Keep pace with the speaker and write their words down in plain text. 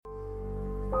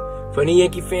For any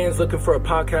Yankee fans looking for a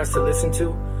podcast to listen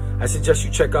to, I suggest you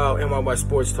check out NYY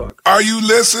Sports Talk. Are you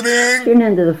listening? Tune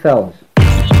into the fellas.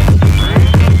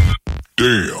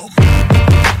 Damn.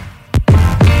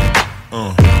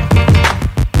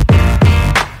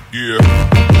 Yeah.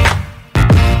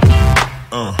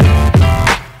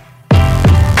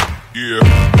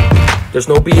 Yeah. There's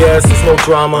no BS, there's no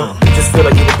drama. You just feel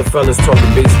like you're with the fellas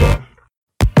talking baseball.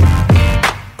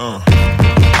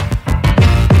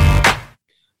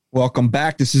 Welcome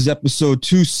back. This is episode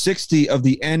 260 of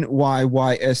the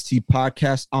NYYST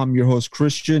podcast. I'm your host,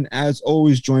 Christian. As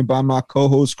always, joined by my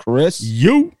co-host, Chris.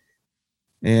 You.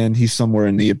 And he's somewhere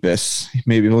in the abyss.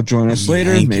 Maybe he'll join us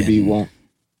later. Maybe he won't.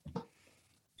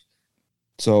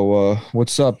 So,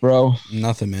 what's up, bro?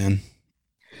 Nothing, man.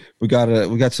 We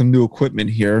got some new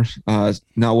equipment here.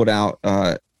 Not without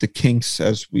the kinks,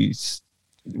 as we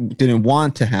didn't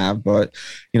want to have, but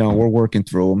we're working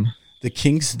through them. The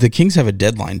Kings have a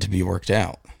deadline to be worked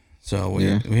out, so we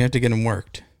have to get them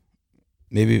worked.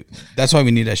 Maybe that's why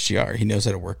we need SGR. He knows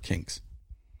how to work kinks.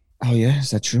 Oh yeah, is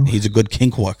that true? He's a good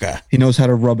kink worker. He knows how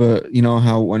to rub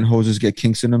how when hoses get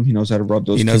kinks in them, he knows how to rub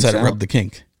those. He knows kinks how to out. rub the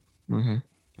kink. Mm-hmm.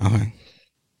 Okay.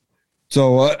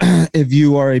 So if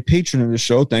you are a patron of the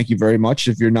show, thank you very much.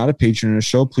 If you're not a patron of the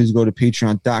show, please go to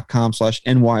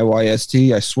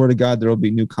patreon.com/NYYST. I swear to God, there will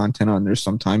be new content on there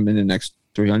sometime in the next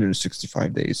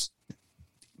 365 days.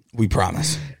 We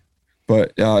promise.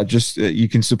 But you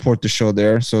can support the show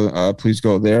there. So please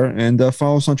go there and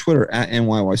follow us on Twitter at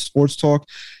NYY Sports Talk.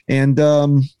 And, you're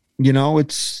going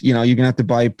to have to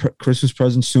buy Christmas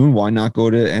presents soon. Why not go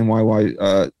to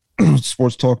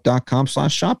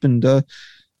NYYSportsTalk.com/shop and,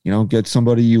 get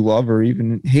somebody you love or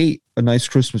even hate a nice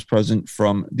Christmas present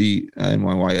from the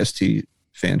NYYST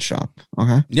fan shop.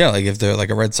 Okay. Yeah. Like if they're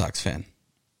like a Red Sox fan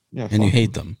and you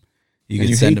hate them, you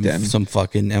can send them some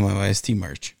fucking NYYST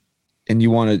merch. And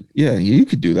you want to, you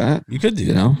could do that. You could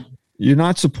do that. You're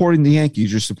not supporting the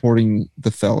Yankees. You're supporting the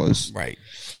fellas. Right.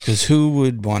 Because who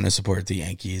would want to support the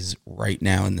Yankees right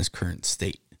now in this current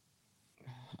state?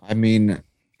 I mean,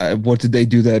 what did they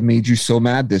do that made you so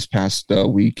mad this past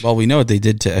week? Well, we know what they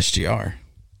did to SGR.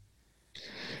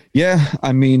 Yeah.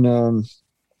 I mean,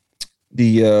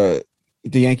 the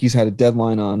Yankees had a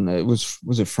deadline on,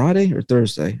 was it Friday or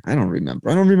Thursday? I don't remember.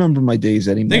 I don't remember my days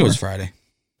anymore. I think it was Friday.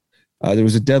 There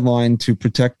was a deadline to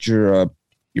protect your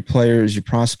players, your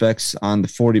prospects on the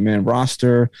 40-man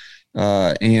roster,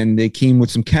 and they came with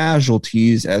some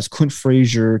casualties as Clint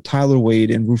Frazier, Tyler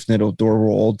Wade, and Rougned Odor were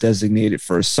all designated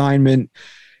for assignment.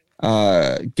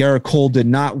 Garrett Cole did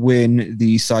not win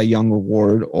the Cy Young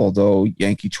Award, although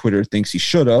Yankee Twitter thinks he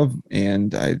should have,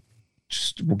 and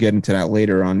we'll get into that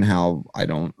later on how I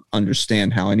don't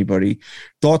understand how anybody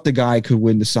thought the guy could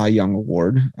win the Cy Young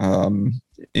Award.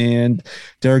 And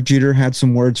Derek Jeter had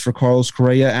some words for Carlos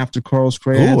Correa after Carlos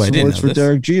Correa had some words for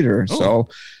Derek Jeter. Oh. So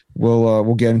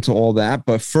we'll get into all that.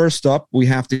 But first up, we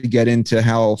have to get into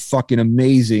how fucking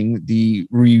amazing the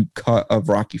recut of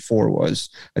Rocky IV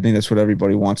was. I think that's what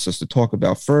everybody wants us to talk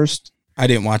about first. I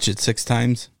didn't watch it 6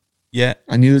 times yet.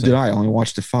 Neither did I. Only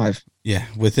watched it 5. Yeah,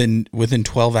 within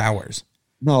 12 hours.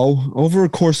 No, over a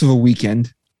course of a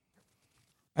weekend.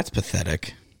 That's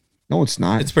pathetic. No, it's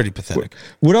not. It's pretty pathetic.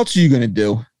 What else are you going to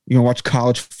do? You going to watch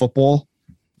college football?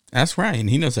 Ask Ryan.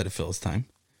 He knows how to fill his time.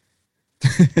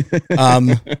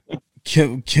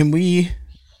 Can we...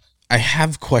 I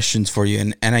have questions for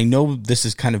you, and I know this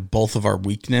is kind of both of our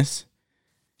weakness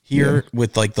here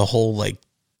with like the whole like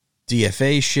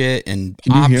DFA shit and...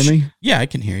 Can you hear me? Yeah, I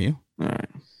can hear you. All right.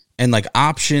 And like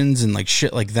options and like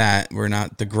shit like that, we're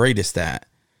not the greatest at.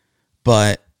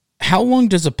 But how long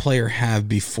does a player have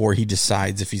before he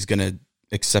decides if he's going to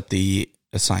accept the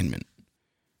assignment?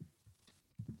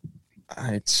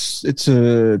 It's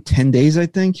 10 days, I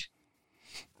think.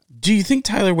 Do you think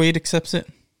Tyler Wade accepts it?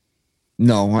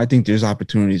 No, I think there's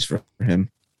opportunities for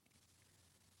him.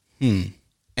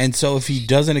 And so if he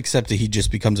doesn't accept it, he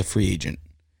just becomes a free agent.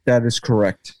 That is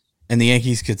correct. And the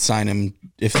Yankees could sign him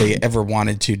if they ever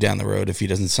wanted to down the road if he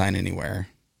doesn't sign anywhere.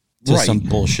 To some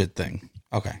bullshit thing.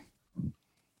 Okay.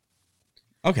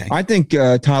 I think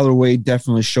Tyler Wade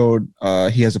definitely showed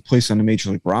he has a place on the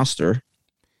Major League roster.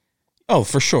 Oh,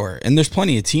 for sure. And there's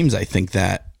plenty of teams, I think,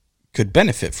 that could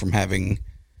benefit from having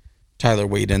Tyler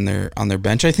Wade on their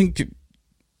bench. I think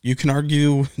you can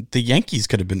argue the Yankees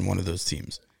could have been one of those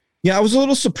teams. Yeah, I was a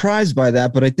little surprised by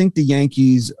that, but I think the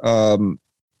Yankees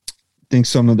think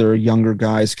some of their younger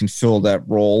guys can fill that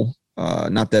role.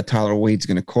 Not that Tyler Wade's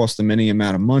going to cost them any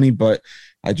amount of money, but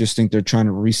I just think they're trying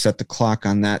to reset the clock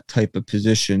on that type of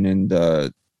position.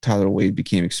 And Tyler Wade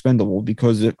became expendable,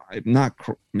 because if I'm not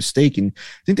mistaken,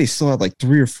 I think they still had like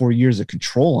 3 or 4 years of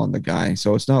control on the guy.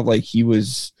 So it's not like he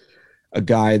was a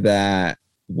guy that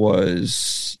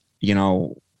was,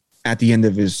 at the end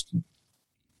of his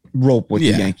rope with the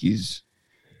Yankees.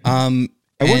 I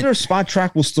wonder if Spot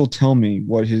Track will still tell me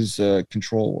what his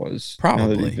control was. Probably. Now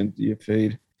that he's been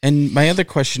DFA'd. And my other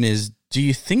question is, do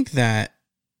you think that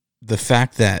the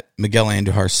fact that Miguel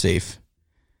Andujar's safe,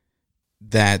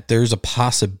 that there's a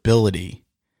possibility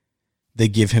they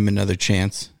give him another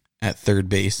chance at third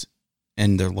base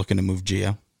and they're looking to move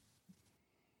Gio?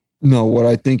 No, what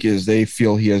I think is they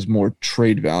feel he has more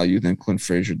trade value than Clint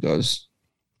Frazier does.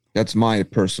 That's my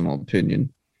personal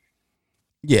opinion.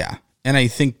 Yeah. And I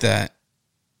think at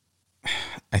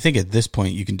this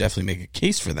point you can definitely make a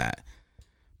case for that.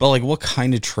 But like, what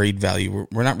kind of trade value?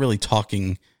 We're not really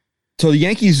talking. So the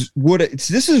Yankees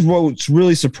this is what's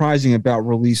really surprising about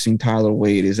releasing Tyler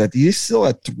Wade, is that he still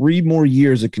had 3 more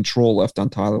years of control left on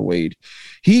Tyler Wade.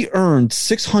 He earned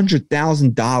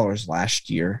 $600,000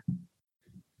 last year.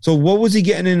 So what was he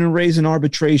getting in a raise in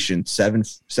arbitration?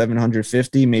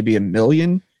 750, maybe $1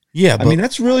 million. Yeah, I mean,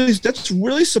 that's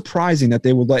really surprising that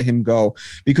they would let him go,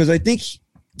 because I think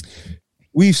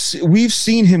we've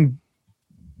seen him.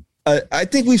 I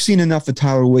think we've seen enough of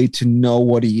Tyler Wade to know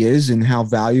what he is and how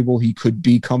valuable he could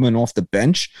be coming off the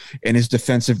bench and his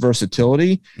defensive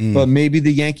versatility. But maybe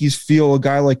the Yankees feel a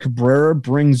guy like Cabrera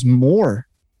brings more.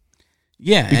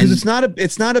 Yeah, because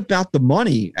it's not about the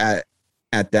money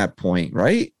at that point,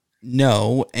 right?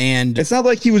 No, and it's not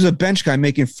like he was a bench guy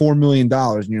making $4 million,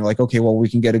 and you're like, okay, well, we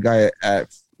can get a guy at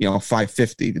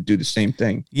 $550 to do the same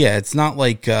thing. Yeah, it's not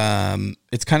like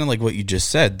it's kind of like what you just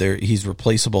said. He's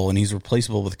replaceable, and he's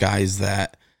replaceable with guys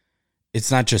that it's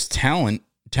not just talent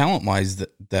wise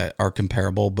that are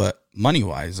comparable, but money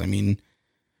wise. I mean,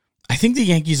 I think the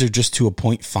Yankees are just to a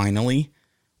point finally.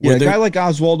 Yeah, a guy like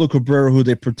Oswaldo Cabrera, who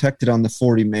they protected on the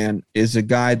 40-man, is a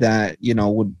guy that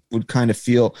would kind of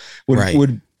feel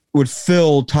would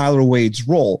fill Tyler Wade's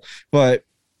role, but.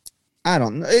 I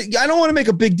don't want to make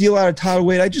a big deal out of Tyler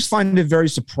Wade. I just find it very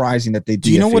surprising that they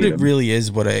do. You know what it really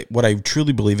is? What I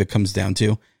truly believe it comes down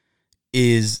to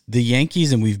is the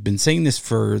Yankees, and we've been saying this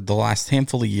for the last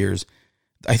handful of years.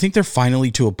 I think they're finally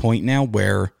to a point now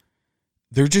where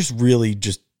they're just really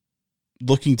just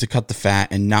looking to cut the fat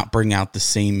and not bring out the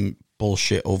same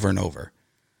bullshit over and over.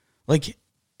 Like,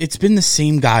 it's been the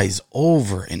same guys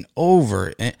over and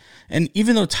over. And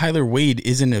even though Tyler Wade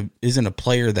isn't a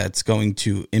player that's going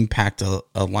to impact a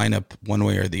lineup one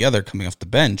way or the other coming off the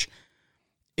bench,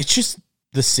 it's just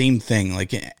the same thing.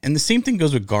 Like, and the same thing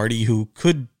goes with Gardy, who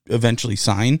could eventually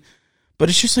sign, but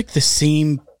it's just like the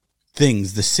same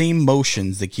things, the same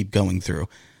motions they keep going through.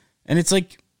 And it's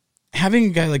like, having a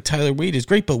guy like Tyler Wade is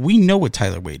great, but we know what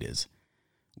Tyler Wade is.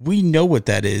 We know what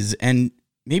that is. And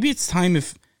maybe it's time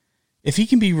if he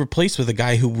can be replaced with a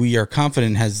guy who we are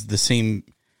confident has the same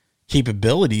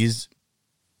capabilities,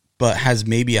 but has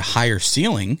maybe a higher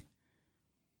ceiling,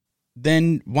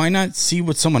 then why not see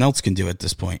what someone else can do at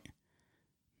this point?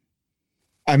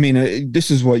 I mean,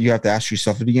 this is what you have to ask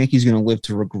yourself. Are the Yankees going to live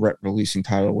to regret releasing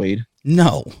Tyler Wade?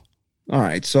 No. All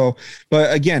right. So,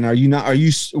 but again,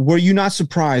 were you not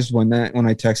surprised when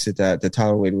I texted that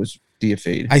Tyler Wade was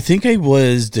DFA'd? I think I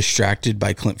was distracted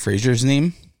by Clint Frazier's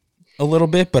name a little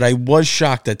bit, but I was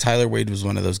shocked that Tyler Wade was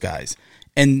one of those guys.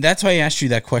 And that's why I asked you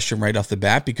that question right off the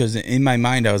bat, because in my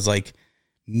mind, I was like,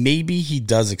 maybe he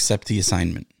does accept the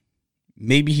assignment.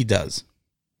 Maybe he does.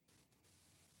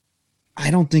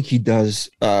 I don't think he does.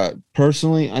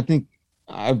 Personally, I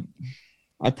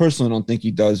personally don't think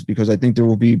he does, because I think there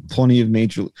will be plenty of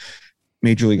major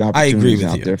league opportunities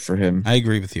out there for him. I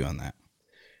agree with you on that.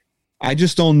 I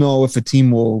just don't know if a team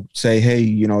will say, hey,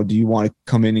 do you want to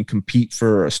come in and compete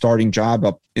for a starting job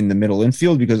up in the middle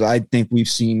infield? Because I think we've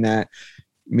seen that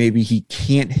maybe he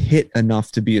can't hit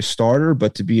enough to be a starter,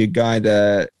 but to be a guy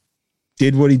that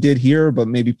did what he did here, but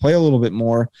maybe play a little bit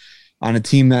more on a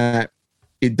team that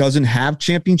it doesn't have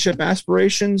championship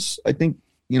aspirations. I think,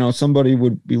 somebody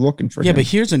would be looking for him. Yeah, but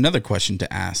here's another question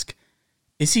to ask.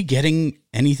 Is he getting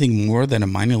anything more than a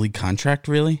minor league contract,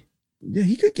 really? Yeah,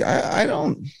 he could. I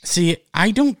don't see.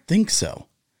 I don't think so.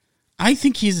 I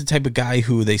think he's the type of guy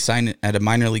who they sign at a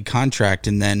minor league contract,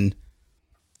 and then,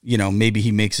 maybe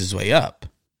he makes his way up.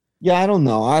 Yeah, I don't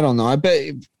know. I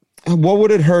bet. What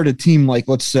would it hurt a team like,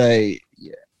 let's say,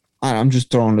 I'm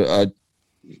just throwing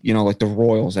like the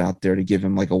Royals out there to give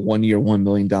him like a 1 year, $1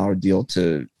 million deal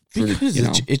to. Because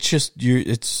it's just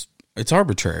it's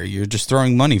arbitrary. You're just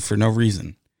throwing money for no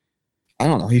reason. I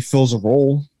don't know. He fills a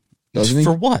role, doesn't he?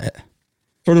 For what?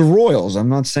 For the Royals. I'm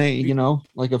not saying,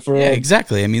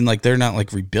 exactly. I mean, like, they're not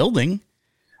like rebuilding.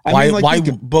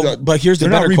 But here's the they're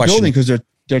not better question. rebuilding because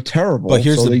they're terrible. But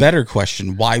here's the better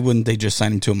question: why wouldn't they just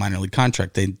sign him to a minor league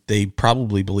contract? They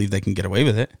probably believe they can get away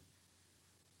with it.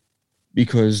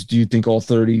 Because do you think all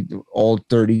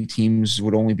 30 teams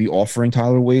would only be offering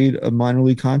Tyler Wade a minor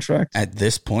league contract at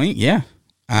this point? Yeah,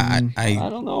 I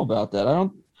don't know about that.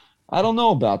 I don't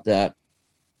know about that.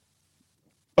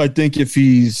 I think if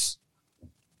he's,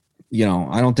 I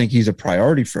don't think he's a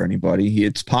priority for anybody.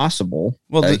 It's possible.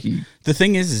 Well, the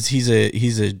thing is he's a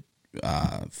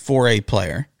 4A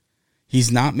player.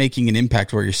 He's not making an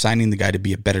impact where you're signing the guy to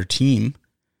be a better team.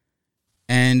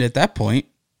 And at that point,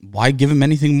 why give him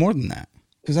anything more than that?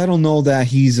 Because I don't know that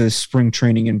he's a spring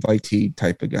training invitee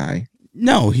type of guy.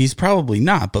 No, he's probably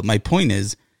not. But my point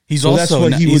is, he's also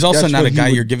not a guy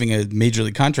you're giving a major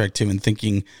league contract to and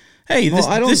thinking, hey,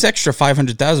 this extra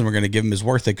 $500,000 we're going to give him is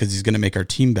worth it because he's going to make our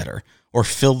team better or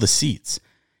fill the seats.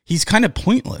 He's kind of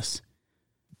pointless.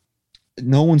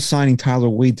 No one's signing Tyler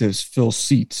Wade to fill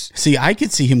seats. See, I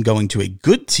could see him going to a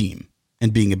good team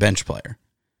and being a bench player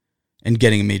and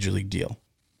getting a major league deal.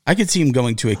 I could see him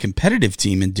going to a competitive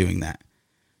team and doing that.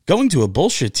 Going to a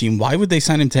bullshit team, why would they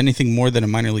sign him to anything more than a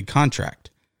minor league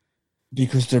contract?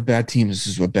 Because they're bad teams. This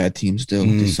is what bad teams do.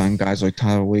 They sign guys like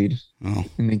Tyler Wade, and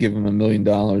they give him $1 million.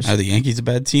 Are the Yankees a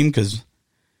bad team? Because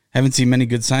haven't seen many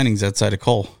good signings outside of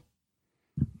Cole.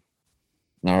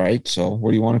 All right, so what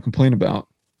do you want to complain about?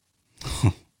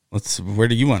 Where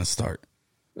do you want to start?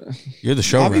 You're the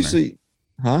showrunner. Obviously,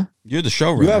 huh? You're the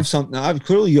showrunner. You have something.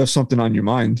 Clearly, you have something on your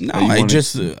mind. No, I'm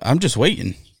just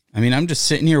waiting. I mean, I'm just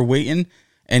sitting here waiting,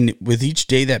 and with each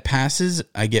day that passes,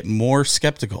 I get more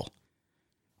skeptical.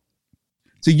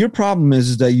 So your problem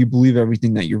is that you believe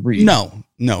everything that you read.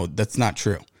 No, that's not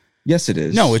true. Yes, it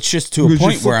is. No, it's just to a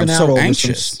point where I'm so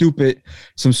anxious.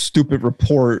 Some stupid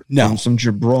report from some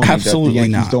jabroni absolutely that the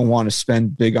Yankees not. Don't want to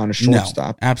spend big on a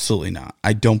shortstop. No, absolutely not.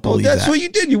 I don't believe that. That's what you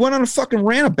did. You went on a fucking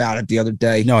rant about it the other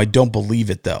day. No, I don't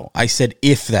believe it, though. I said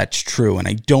if that's true, and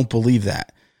I don't believe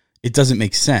that. It doesn't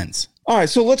make sense. All right,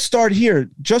 so let's start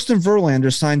here. Justin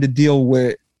Verlander signed a deal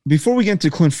with, before we get into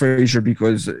Clint Frazier,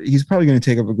 because he's probably going to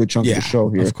take up a good chunk of the show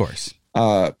here. Of course.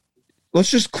 Let's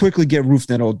just quickly get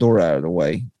Rougned Odor out of the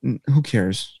way. Who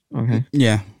cares? Okay.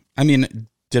 Yeah. I mean,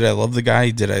 did I love the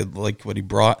guy? Did I like what he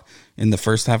brought in the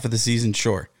first half of the season?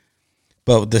 Sure.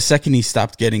 But the second he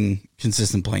stopped getting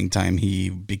consistent playing time, he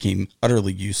became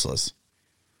utterly useless.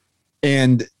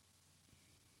 And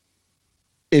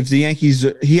if the Yankees,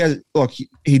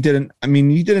 he did an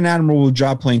admirable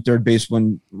job playing third base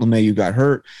when LeMahieu got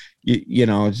hurt.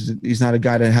 He's not a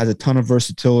guy that has a ton of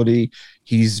versatility.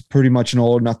 He's pretty much an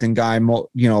all or nothing guy,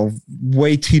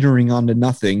 way teetering on to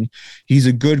nothing. He's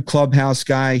a good clubhouse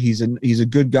guy. He's a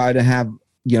good guy to have,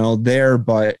 there.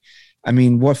 But I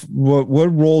mean, what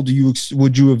role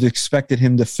would you have expected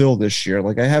him to fill this year?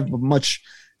 Like, I have much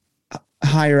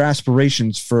higher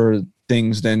aspirations for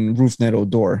things than Rougned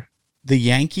Odor. The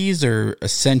Yankees are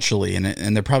essentially,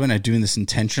 and they're probably not doing this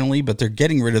intentionally, but they're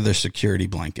getting rid of their security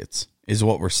blankets, is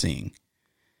what we're seeing.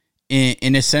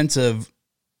 In a sense of,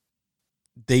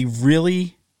 they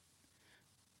really,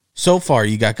 so far,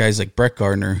 you got guys like Brett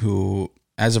Gardner, who,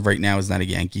 as of right now, is not a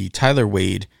Yankee, Tyler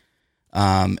Wade,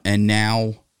 and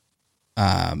now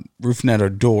Rougned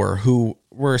Odor, who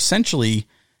were essentially,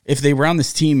 if they were on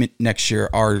this team next year,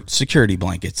 are security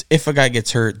blankets. If a guy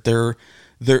gets hurt,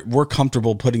 we're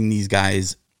comfortable putting these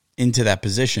guys into that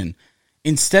position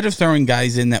instead of throwing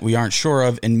guys in that we aren't sure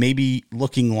of and maybe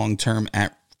looking long-term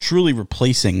at truly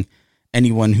replacing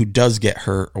anyone who does get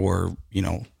hurt or,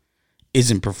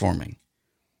 isn't performing.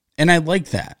 And I like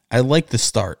that. I like the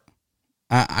start.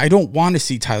 I don't want to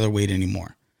see Tyler Wade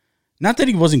anymore. Not that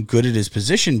he wasn't good at his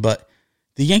position, but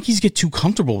the Yankees get too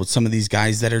comfortable with some of these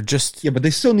guys that are just... Yeah, but they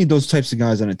still need those types of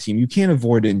guys on a team. You can't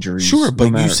avoid injuries. Sure,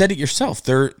 but you said it yourself.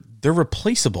 They're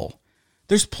replaceable.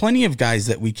 There's plenty of guys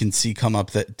that we can see come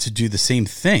up to do the same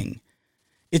thing.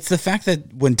 It's the fact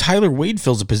that when Tyler Wade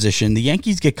fills a position, the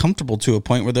Yankees get comfortable to a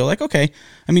point where they're like, okay,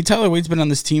 I mean, Tyler Wade's been on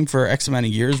this team for X amount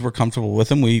of years. We're comfortable with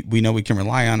him. We know we can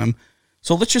rely on him.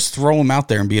 So let's just throw him out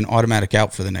there and be an automatic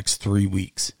out for the next 3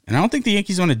 weeks. And I don't think the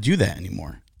Yankees want to do that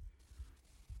anymore.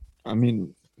 I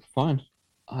fine.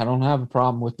 I don't have a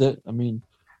problem with it.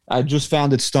 I just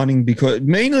found it stunning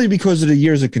mainly because of the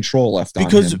years of control left on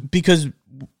him. Because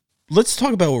let's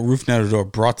talk about what Rougned Odor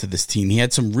brought to this team. He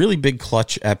had some really big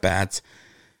clutch at-bats,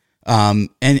 and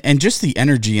just the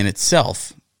energy in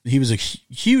itself. He was a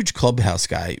huge clubhouse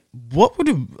guy. What would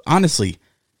have, honestly,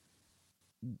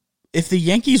 if the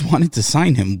Yankees wanted to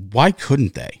sign him, why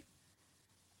couldn't they?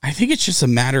 I think it's just a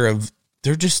matter of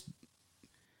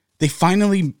they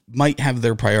finally might have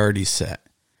their priorities set.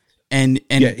 And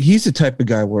yeah, he's the type of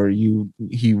guy where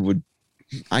he would.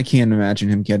 I can't imagine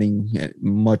him getting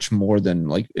much more than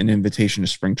like an invitation to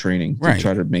spring training to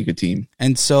try to make a team.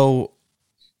 And so,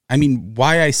 I mean,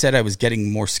 why I said I was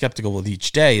getting more skeptical with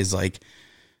each day is like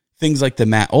things like the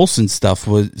Matt Olson stuff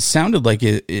sounded like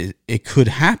it could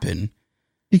happen.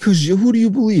 Because who do you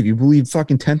believe? You believe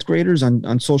fucking 10th graders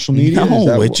on social media?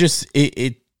 No,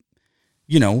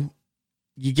 you know,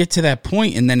 you get to that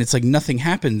point and then it's like nothing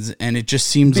happens and it just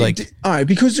seems like... All right,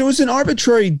 because there was an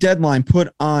arbitrary deadline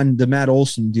put on the Matt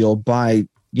Olson deal by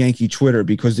Yankee Twitter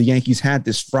because the Yankees had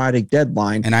this Friday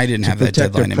deadline. And I didn't have that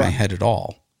deadline in my head at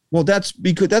all. Well, that's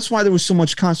why there was so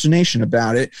much consternation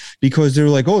about it, because they were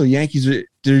like, oh, the Yankees,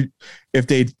 if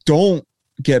they don't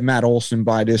get Matt Olson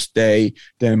by this day,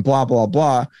 then blah, blah,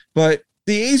 blah. But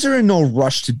the A's are in no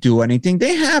rush to do anything.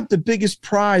 They have the biggest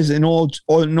prize in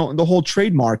the whole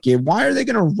trade market. Why are they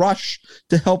going to rush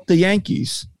to help the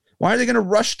Yankees? Why are they going to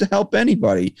rush to help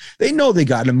anybody? They know they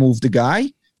got to move the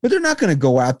guy, but they're not going to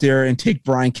go out there and take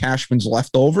Brian Cashman's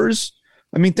leftovers.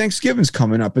 I mean, Thanksgiving's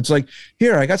coming up. It's like,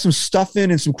 here, I got some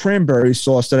stuffing and some cranberry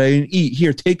sauce that I didn't eat.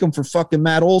 Here, take them for fucking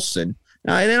Matt Olson.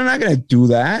 Now, they're not going to do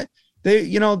that.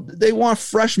 They want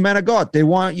fresh manigot. They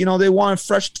want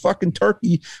fresh fucking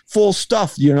turkey, full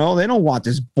stuff. They don't want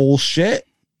this bullshit.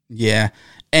 Yeah.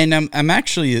 And I'm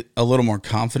actually a little more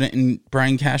confident in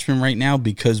Brian Cashman right now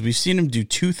because we've seen him do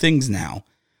two things now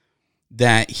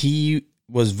that he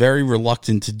was very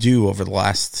reluctant to do over the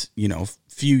last,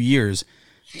 few years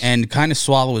and kind of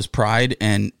swallow his pride.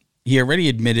 And he already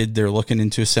admitted they're looking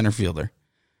into a center fielder,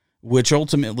 which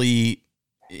ultimately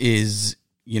is,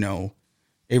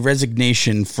 a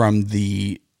resignation from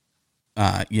the,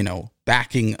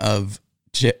 backing of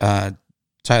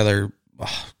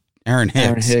Aaron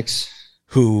Hicks,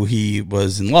 who he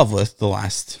was in love with the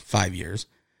last 5 years.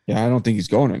 Yeah, I don't think he's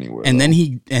going anywhere. And then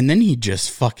he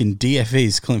just fucking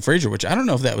DFAs Clint Frazier, which I don't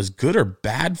know if that was good or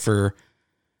bad for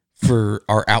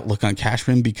our outlook on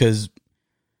Cashman, because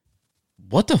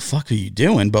what the fuck are you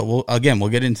doing? But we'll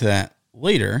get into that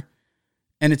later.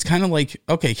 And it's kind of like,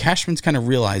 okay, Cashman's kind of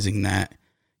realizing that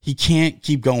he can't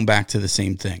keep going back to the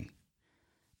same thing.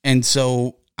 And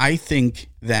so I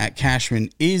think that Cashman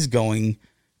is going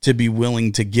to be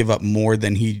willing to give up more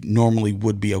than he normally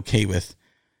would be okay with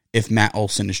if Matt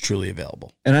Olson is truly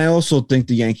available. And I also think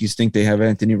the Yankees think they have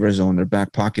Anthony Rizzo in their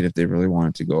back pocket if they really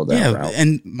wanted to go that route.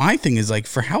 And my thing is, like,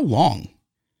 for how long?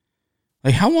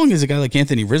 Like, how long is a guy like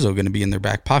Anthony Rizzo going to be in their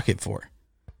back pocket for?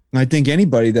 I think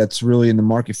anybody that's really in the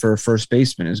market for a first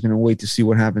baseman is going to wait to see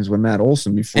what happens with Matt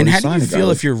Olson before. And how do you feel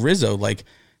if you're Rizzo? Like,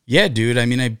 yeah, dude, I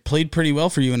mean, I played pretty well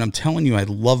for you, and I'm telling you, I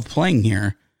love playing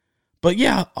here. But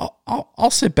yeah, I'll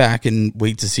sit back and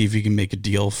wait to see if you can make a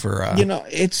deal for.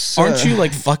 It's aren't you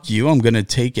like, fuck you? I'm gonna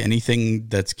take anything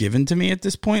that's given to me at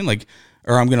this point, like,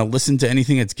 or I'm gonna listen to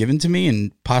anything that's given to me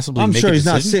and possibly. I'm make sure a he's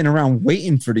decision. not sitting around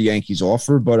waiting for the Yankees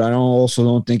offer, but I also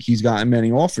don't think he's gotten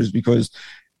many offers because,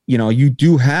 you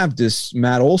do have this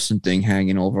Matt Olson thing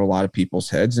hanging over a lot of people's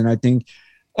heads, and I think.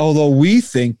 Although we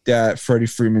think that Freddie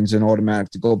Freeman's an automatic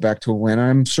to go back to Atlanta,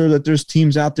 I'm sure that there's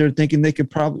teams out there thinking they could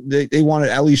probably they want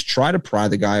to at least try to pry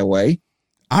the guy away.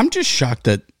 I'm just shocked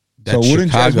that so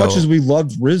wouldn't Chicago, as much as we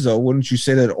loved Rizzo, wouldn't you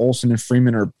say that Olson and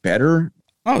Freeman are better?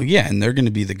 Oh yeah, and they're going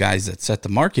to be the guys that set the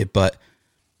market. But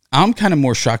I'm kind of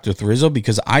more shocked with Rizzo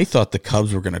because I thought the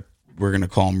Cubs were gonna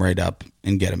call him right up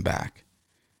and get him back,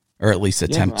 or at least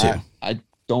attempt to. I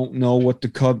don't know what the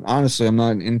Cubs. Honestly, I'm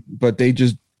not in, but they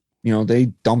just. They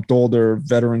dumped all their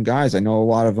veteran guys. I know a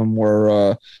lot of them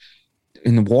were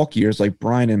in the walk years, like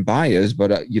Brian and Baez.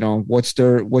 But what's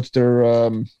their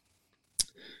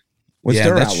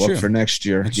outlook for next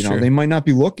year? That's true. They might not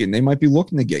be looking. They might be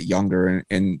looking to get younger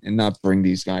and not bring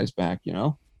these guys back.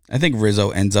 I think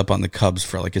Rizzo ends up on the Cubs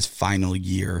for like his final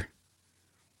year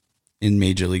in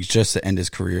major leagues, just to end his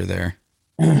career there.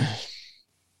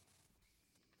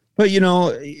 But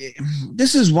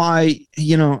this is why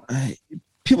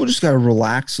people just got to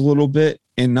relax a little bit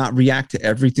and not react to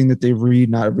everything that they read,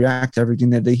 not react to everything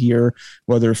that they hear,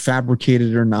 whether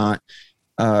fabricated or not.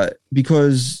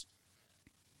 Because,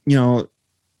 we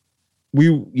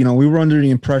were under the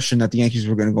impression that the Yankees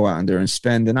were going to go out there and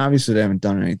spend, and obviously they haven't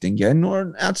done anything yet,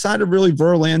 nor outside of really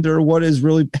Verlander, what has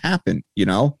really happened,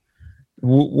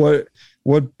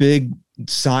 what big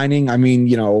signing? I mean,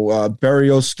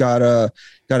 Berrios got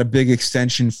a big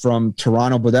extension from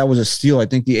Toronto, but that was a steal. I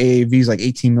think the AAV is like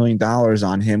 $18 million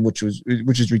on him, which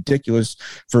is ridiculous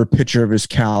for a pitcher of his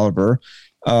caliber.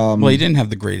 Well, he didn't have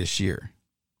the greatest year.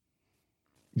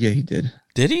 Yeah, he did.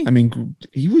 Did he? I mean,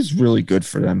 he was really good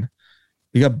for them.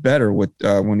 He got better with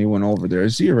when he went over there.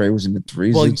 His ERA was in the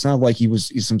threes. Well, it's not like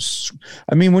he's some.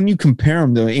 I mean, when you compare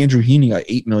him to Andrew Heaney, got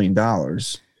 $8 million.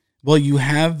 Well, you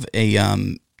have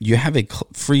a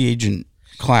free agent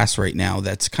class right now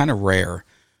that's kind of rare.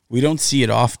 We don't see it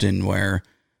often where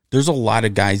there's a lot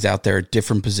of guys out there at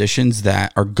different positions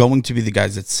that are going to be the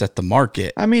guys that set the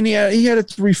market. I mean, he had a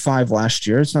 3.5 last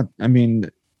year. It's not. I mean,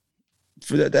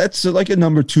 for that's like a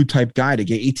number 2 type guy to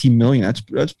get $18 million.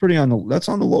 That's pretty on the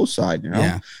low side. You know?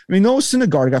 Yeah. I mean, Noah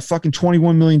Syndergaard got fucking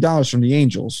 $21 million from the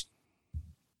Angels.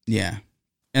 Yeah,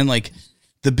 and like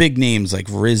the big names like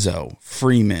Rizzo,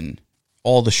 Freeman,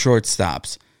 all the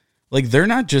shortstops, like they're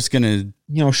not just gonna.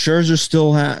 You know, Scherzer's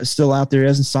still out there. He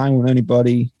hasn't signed with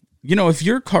anybody. You know, if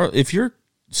you're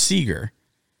Seager,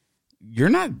 you're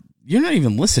not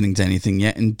even listening to anything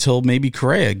yet until maybe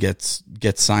Correa gets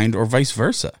signed or vice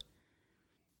versa.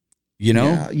 You know?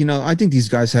 Yeah, you know, I think these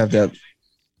guys have that.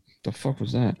 The fuck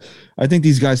was that? I think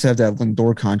these guys have that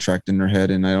Lindor contract in their head,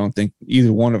 and I don't think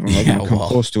either one of them are going to come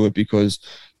close to it because,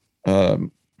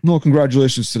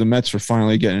 congratulations to the Mets for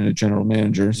finally getting a general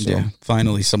manager. So. Yeah,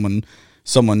 finally someone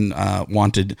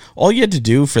wanted. All you had to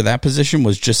do for that position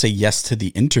was just say yes to the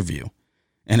interview,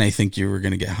 and I think you were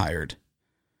going to get hired.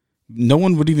 No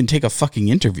one would even take a fucking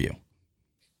interview.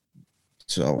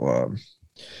 So,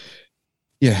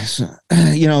 yes,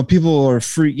 you know, people are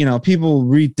free. You know, people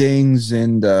read things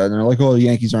and they're like, "Oh, the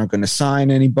Yankees aren't going to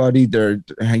sign anybody. They're,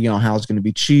 you know, Hal's going to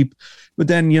be cheap." But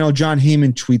then, you know, John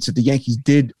Heyman tweets that the Yankees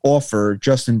did offer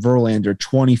Justin Verlander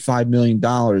 $25 million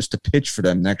to pitch for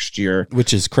them next year,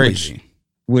 which is crazy.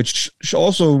 Which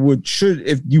also should,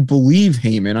 if you believe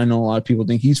Heyman, I know a lot of people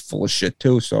think he's full of shit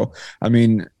too. So, I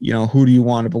mean, you know, who do you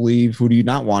want to believe? Who do you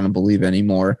not want to believe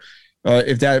anymore?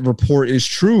 If that report is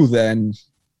true, then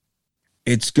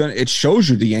it shows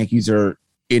you the Yankees are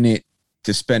in it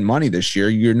to spend money this year.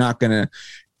 You're not going to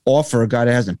offer a guy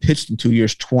that hasn't pitched in 2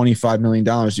 years $25 million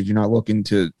if you're not looking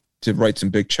to write some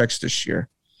big checks this year.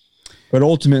 But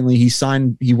ultimately,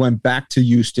 he went back to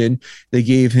Houston. They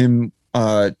gave him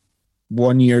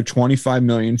 1 year, $25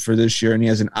 million for this year, and he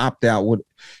has an opt-out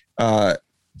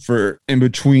for in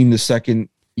between the second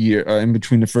year, in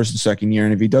between the first and second year.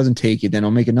 And if he doesn't take it, then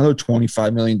he'll make another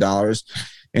 $25 million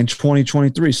in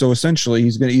 2023. So essentially,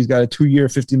 he's got a 2 year,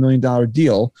 $50 million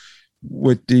deal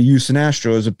with the Houston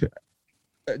Astros.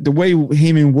 The way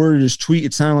Heyman worded his tweet,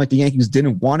 it sounded like the Yankees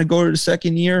didn't want to go to the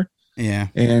second year. Yeah,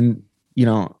 and you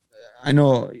know, I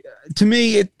know to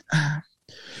me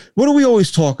what do we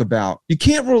always talk about? You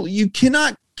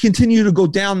cannot continue to go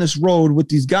down this road with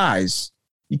these guys.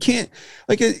 You can't,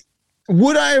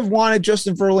 would I have wanted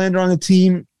Justin Verlander on the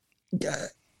team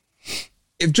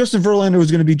if Justin Verlander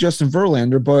was going to be Justin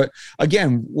Verlander? But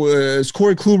again, was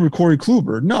Corey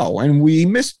Kluber? No. And we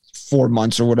missed 4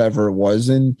 months or whatever it was.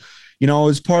 And, you know,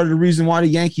 it's part of the reason why the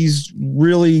Yankees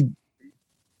really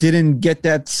didn't get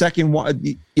that second,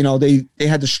 you know, they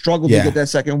had to struggle to get that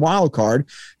second wild card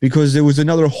because there was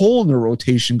another hole in the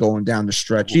rotation going down the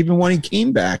stretch. Even when he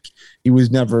came back, he was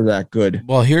never that good.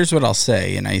 Well, here's what I'll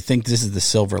say, and I think this is the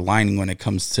silver lining when it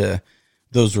comes to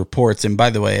those reports. And by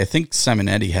the way, I think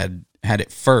Simonetti had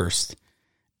it first,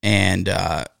 and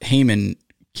Heyman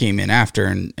came in after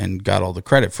and got all the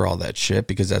credit for all that shit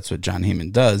because that's what John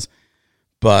Heyman does.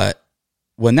 But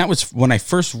when I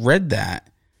first read that,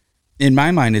 in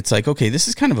my mind, it's like, okay, this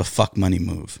is kind of a fuck money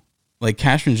move. Like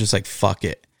Cashman's just like, fuck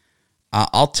it.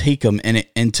 I'll take him.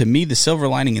 And to me, the silver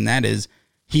lining in that is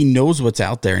he knows what's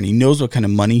out there and he knows what kind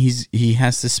of money he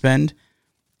has to spend.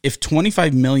 If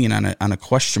 $25 million on a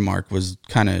question mark was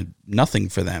kind of nothing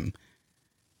for them,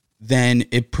 then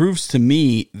it proves to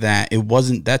me that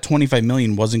that $25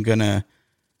 million wasn't going to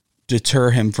deter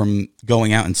him from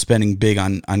going out and spending big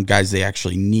on guys they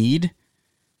actually need.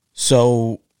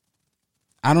 So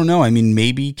I don't know. I mean,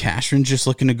 maybe Cashman's just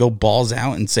looking to go balls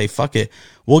out and say, fuck it.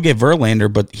 We'll get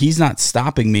Verlander, but he's not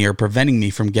stopping me or preventing me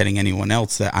from getting anyone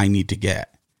else that I need to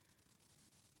get.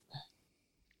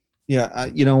 Yeah.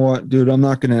 You know what, dude, I'm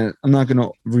not going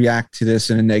to react to this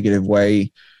in a negative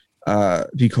way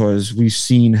because we've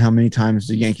seen how many times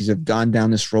the Yankees have gone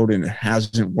down this road and it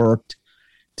hasn't worked.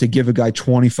 To give a guy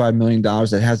 $25 million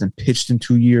that hasn't pitched in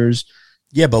 2 years.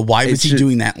 Yeah. But why was he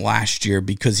doing that last year?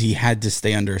 Because he had to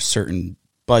stay under a certain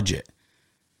budget.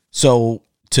 So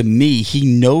to me, he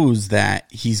knows that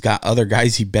he's got other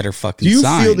guys he better fucking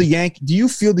sign. Do you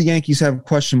feel the Yankees have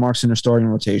question marks in their starting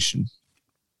rotation?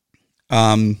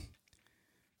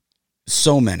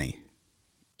 So many.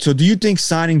 So do you think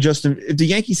if the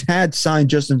Yankees had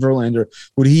signed Justin Verlander,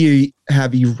 would he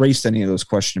have erased any of those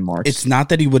question marks? It's not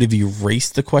that he would have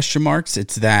erased the question marks.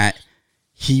 It's that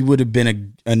he would have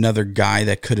been another guy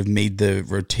that could have made the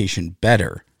rotation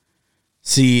better.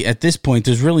 See, at this point,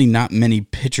 there's really not many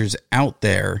pitchers out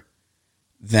there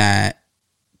that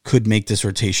could make this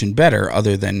rotation better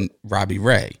other than Robbie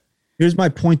Ray. Here's my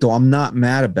point, though. I'm not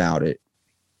mad about it.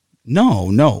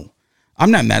 No.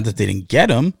 I'm not mad that they didn't get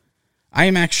him. I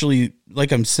am actually,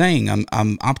 like I'm saying,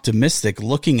 I'm optimistic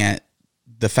looking at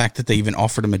the fact that they even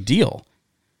offered him a deal.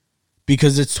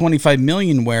 Because it's $25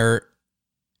 million where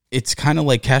it's kind of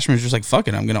like Cashman's just like, fuck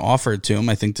it, I'm going to offer it to him.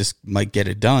 I think this might get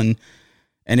it done.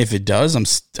 And if it does, I'm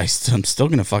still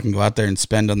going to fucking go out there and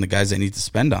spend on the guys I need to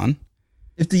spend on.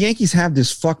 If the Yankees have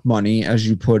this fuck money, as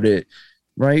you put it,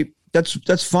 right,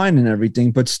 that's fine and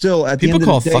everything. But still, at the end of the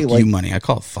day, people call fuck you money. I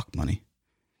call it fuck money.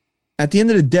 At the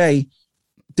end of the day,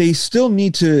 they still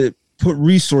need to put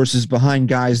resources behind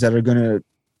guys that are going to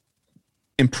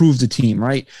improve the team,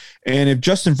 right? And if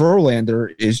Justin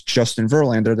Verlander is Justin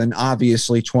Verlander, then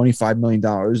obviously $25 million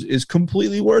is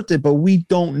completely worth it. But we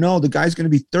don't know. The guy's going to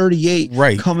be 38,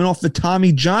 right, coming off the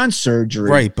Tommy John surgery,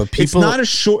 right? But people,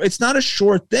 it's not a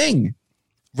sure thing,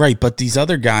 right? But these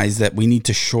other guys that we need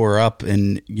to shore up,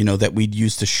 and that we'd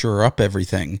use to shore up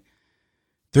everything,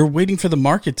 they're waiting for the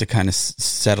market to kind of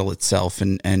settle itself,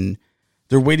 and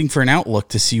they're waiting for an outlook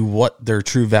to see what their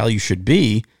true value should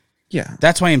be. Yeah.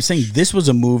 That's why I'm saying this was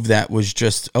a move that was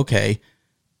just, okay,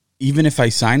 even if I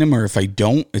sign him or if I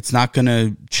don't, it's not going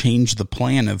to change the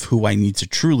plan of who I need to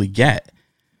truly get.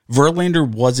 Verlander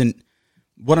wasn't,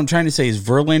 what I'm trying to say is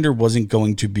Verlander wasn't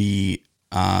going to be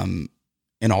an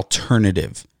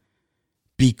alternative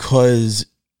because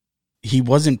he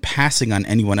wasn't passing on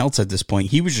anyone else at this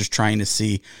point. He was just trying to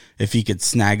see if he could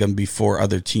snag him before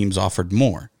other teams offered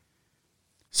more.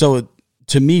 So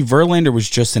to me, Verlander was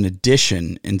just an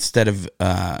addition instead of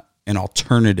an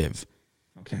alternative.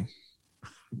 Okay.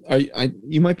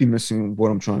 You might be missing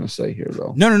what I'm trying to say here,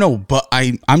 though. No. But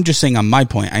I'm just saying on my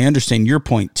point. I understand your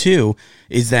point, too,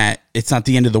 is that it's not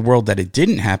the end of the world that it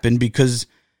didn't happen because,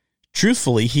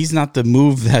 truthfully, he's not the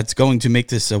move that's going to make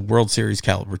this a World Series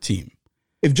caliber team.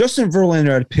 If Justin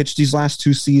Verlander had pitched these last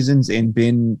two seasons and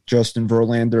been Justin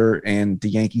Verlander and the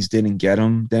Yankees didn't get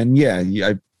him, then, yeah,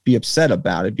 I'd be upset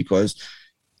about it because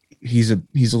he's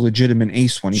a legitimate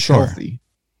ace when he's healthy.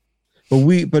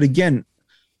 But again,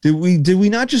 did we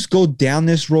not just go down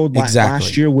this road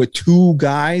last year with two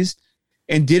guys,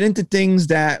 and didn't the things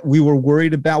that we were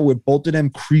worried about with both of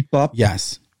them creep up?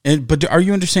 Yes. But are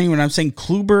you understanding what I'm saying?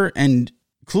 Kluber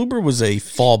was a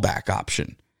fallback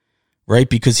option, right?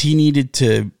 Because he needed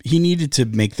to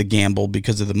make the gamble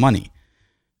because of the money.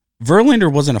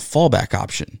 Verlander wasn't a fallback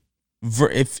option.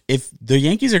 If the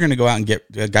Yankees are going to go out and get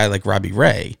a guy like Robbie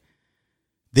Ray,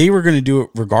 they were going to do it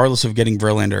regardless of getting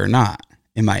Verlander or not,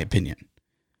 in my opinion.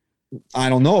 I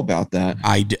don't know about that.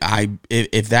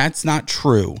 If that's not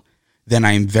true, then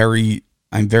I'm very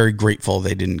grateful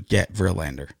they didn't get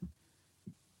Verlander.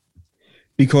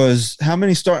 Because how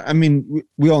many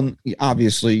we all,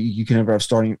 obviously you can never have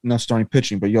not starting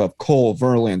pitching, but you'll have Cole,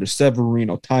 Verlander,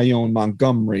 Severino, Tyone,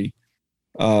 Montgomery.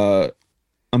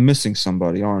 I'm missing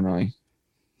somebody, aren't I?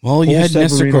 Well, you had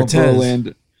Nestor Cortez.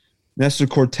 Verlander, Nestor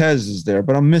Cortez is there,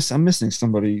 but I'm missing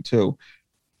somebody too.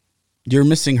 You're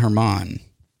missing Herman.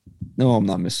 No, I'm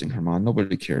not missing Herman.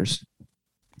 Nobody cares.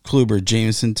 Kluber,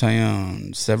 Jameson,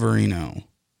 Tyone, Severino.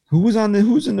 Who was in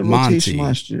the Monty. rotation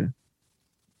last year?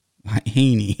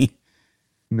 Haney.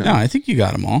 No, I think you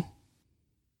got them all.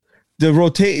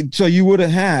 So you would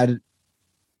have had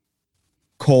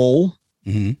Cole,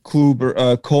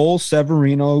 Kluber, Cole,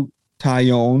 Severino,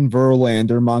 Tyone,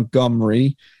 Verlander,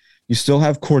 Montgomery. You still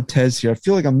have Cortez here. I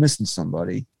feel like I'm missing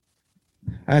somebody.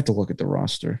 I have to look at the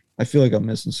roster. I feel like I'm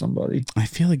missing somebody. I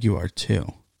feel like you are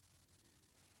too.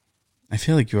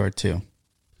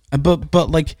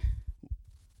 But like,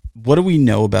 what do we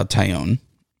know about Tyone?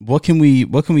 What can we say?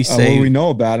 What do we know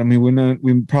about him?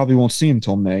 We probably won't see him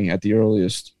till May at the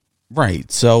earliest.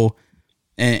 Right. So,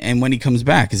 and when he comes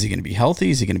back, is he going to be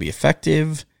healthy? Is he going to be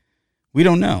effective? We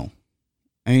don't know.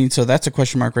 I mean, so that's a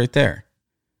question mark right there.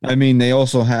 I mean, they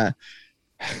also had,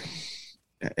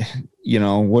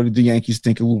 what did the Yankees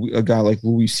think of a guy like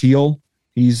Luis Heel?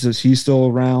 He's still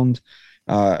around.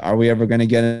 Are we ever going to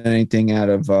get anything out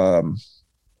of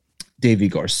Davy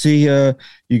Garcia?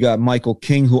 You got Michael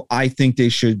King, who I think they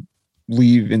should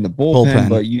leave in the bullpen.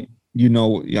 But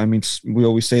we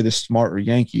always say the smarter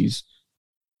Yankees.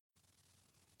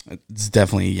 It's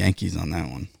definitely Yankees on that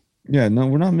one. Yeah, no,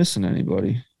 we're not missing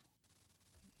anybody.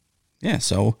 Yeah,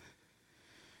 so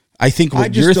I think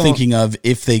what you're thinking of,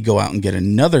 if they go out and get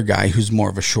another guy who's more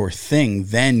of a sure thing,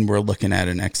 then we're looking at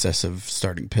an excess of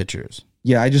starting pitchers.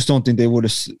 Yeah, I just don't think they would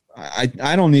have.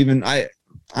 I don't even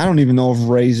know if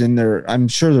Ray's in there. I'm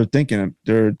sure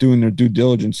they're doing their due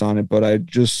diligence on it, but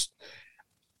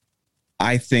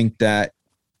I think that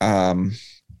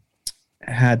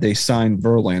had they signed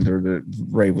Verlander, the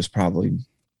Ray was probably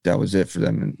that was it for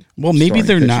them. And well, maybe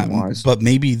they're not, wise. but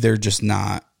maybe they're just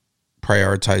not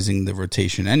prioritizing the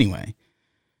rotation anyway.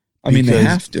 I mean, they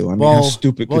have to. I mean, how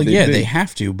stupid could they be? They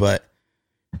have to. But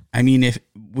I mean, if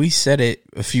we said it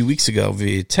a few weeks ago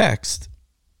via text,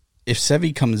 if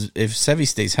Sevy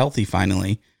stays healthy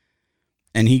finally,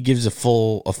 and he gives a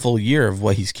full year of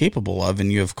what he's capable of,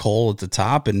 and you have Cole at the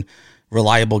top and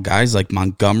reliable guys like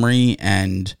Montgomery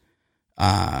and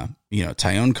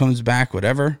Tyone comes back,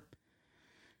 whatever.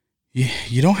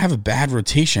 You don't have a bad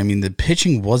rotation. I mean, the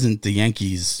pitching wasn't the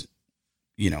Yankees,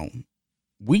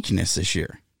 weakness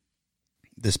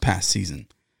this past season.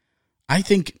 I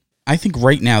think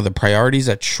right now the priorities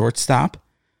at shortstop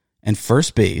and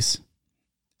first base,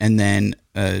 and then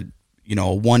a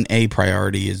 1A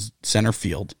priority is center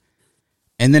field.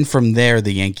 And then from there,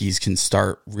 the Yankees can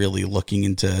start really looking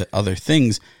into other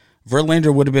things.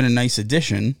 Verlander would have been a nice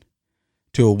addition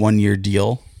to a 1-year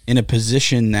deal in a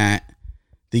position that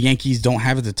the Yankees don't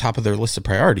have at the top of their list of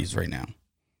priorities right now.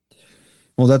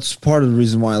 Well, that's part of the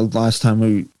reason why last time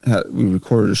we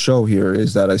recorded a show here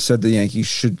is that I said the Yankees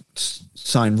should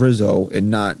sign Rizzo and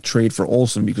not trade for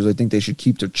Olsen, because I think they should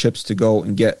keep their chips to go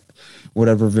and get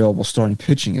whatever available starting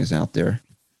pitching is out there.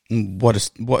 What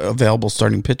available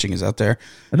starting pitching is out there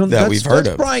that we've heard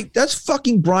of? That's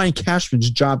fucking Brian Cashman's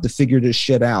job to figure this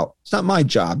shit out. It's not my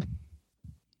job.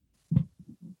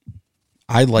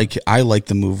 I like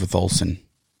the move with Olsen.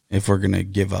 If we're gonna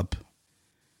give up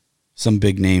some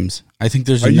big names, I think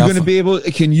there's enough. Are you going to be able?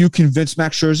 Can you convince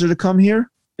Max Scherzer to come here?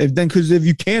 Because if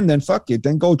you can, then fuck it.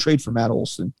 Then go trade for Matt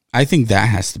Olson. I think that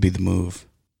has to be the move.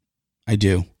 I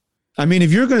do. I mean,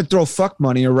 if you're going to throw fuck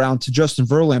money around to Justin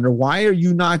Verlander, why are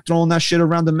you not throwing that shit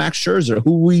around to Max Scherzer,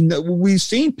 who we've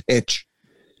seen pitch?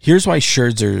 Here's why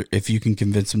Scherzer, if you can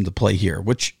convince him to play here,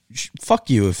 which fuck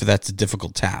you if that's a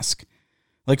difficult task.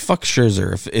 Like, fuck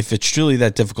Scherzer if it's truly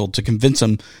that difficult to convince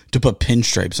him to put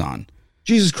pinstripes on.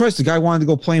 Jesus Christ, the guy wanted to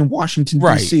go play in Washington,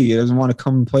 D.C. He doesn't want to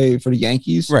come and play for the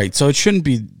Yankees. Right, so it shouldn't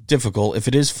be difficult. If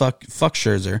it is, fuck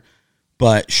Scherzer.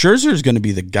 But Scherzer is going to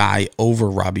be the guy over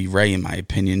Robbie Ray, in my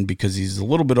opinion, because he's a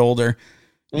little bit older.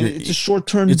 And it's a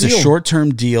short-term deal. It's a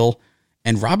short-term deal.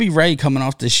 And Robbie Ray coming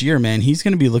off this year, man, he's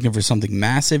going to be looking for something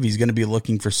massive. He's going to be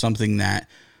looking for something that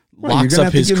locks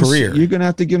up his career. You're going to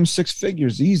have to give him 6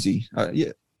 figures easy.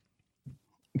 Yeah.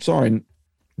 I'm sorry.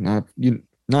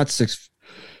 Not 6.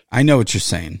 I know what you're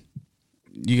saying.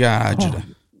 You got Ajita.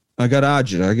 I got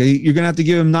Ajita. You're going to have to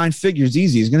give him 9 figures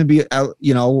easy. He's going to be,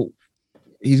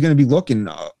 he's going to be looking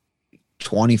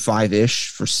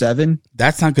 25-ish for 7.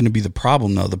 That's not going to be the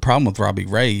problem, though. The problem with Robbie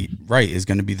Ray, is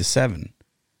going to be the 7.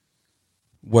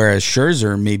 Whereas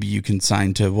Scherzer, maybe you can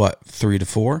sign to 3 to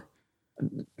 4.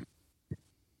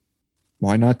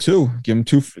 Why not 2? Give him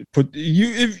 2.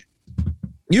 If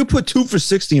you put 2 for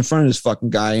 60 in front of this fucking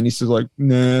guy, and he says like,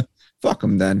 nah, fuck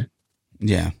him then.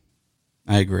 Yeah,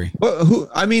 I agree. But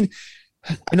I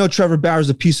know Trevor Bauer's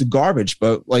a piece of garbage,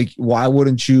 but like, why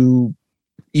wouldn't you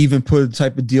even put the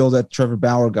type of deal that Trevor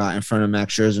Bauer got in front of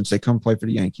Max Scherzer and say, come play for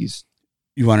the Yankees?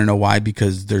 You want to know why?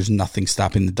 Because there's nothing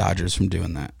stopping the Dodgers from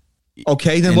doing that.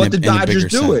 Okay, then let the Dodgers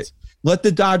do it. Let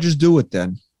the Dodgers do it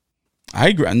then. I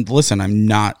agree. And listen, I'm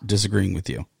not disagreeing with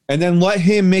you. And then let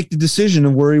him make the decision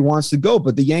of where he wants to go.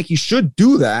 But the Yankees should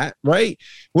do that, right?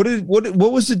 What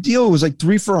was the deal? It was like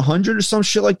 3 for $100 or some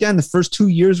shit like that. And the first 2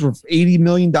 years were $80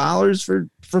 million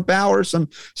for Bauer, some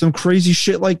crazy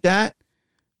shit like that.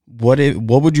 What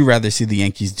would you rather see the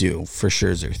Yankees do for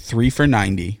Scherzer? 3 for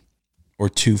 90 or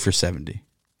 2 for 70?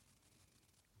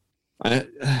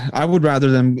 I would rather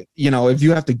them, if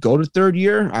you have to go to third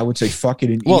year, I would say fuck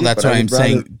it. That's what I'm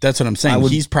saying. That's what I'm saying.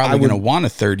 He's probably going to want a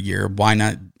third year. Why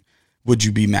not? Would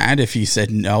you be mad if he said,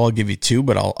 no, I'll give you 2,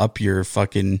 but I'll up your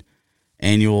fucking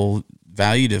annual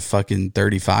value to fucking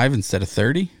 35 instead of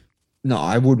 30? No,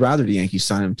 I would rather the Yankees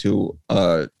sign him to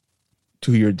a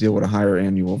 2-year deal with a higher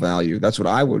annual value. That's what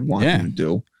I would want him to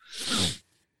do.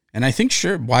 And I think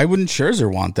why wouldn't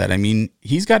Scherzer want that? I mean,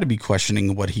 he's got to be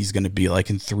questioning what he's going to be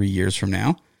like in 3 years from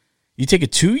now. You take a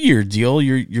 2-year deal,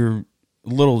 you're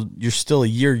still a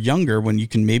year younger when you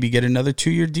can maybe get another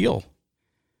 2-year deal.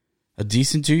 A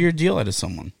decent 2-year deal out of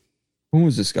someone. Who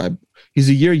is this guy? He's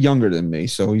a year younger than me,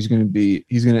 so he's going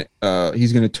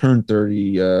to turn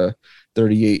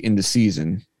 38 in the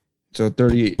season. So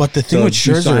 38. But the thing with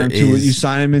Scherzer is you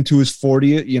sign him into his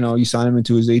 40th, you sign him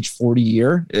into his age 40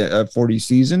 year, 40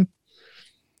 season.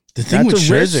 The thing with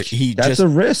Scherzer, that's a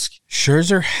risk.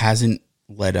 Scherzer hasn't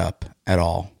let up at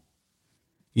all.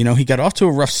 He got off to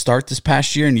a rough start this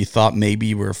past year, and you thought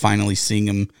maybe we're finally seeing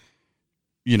him,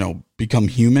 become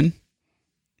human.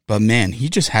 But man, he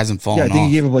just hasn't fallen Yeah, I think off.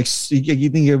 he gave up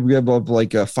he gave up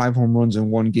like 5 home runs in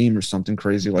one game or something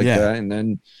crazy like that. And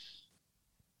then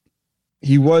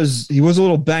he was a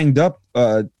little banged up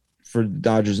for the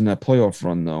Dodgers in that playoff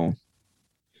run though.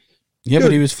 Yeah, Dude,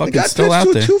 but he was fucking the guy still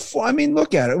pitched out there. I mean,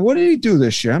 look at it. What did he do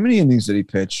this year? How many innings did he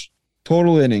pitch?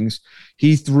 Total innings.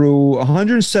 He threw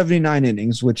 179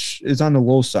 innings, which is on the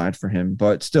low side for him.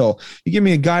 But still, you give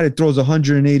me a guy that throws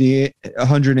 180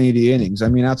 innings. I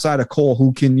mean, outside of Cole,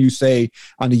 who can you say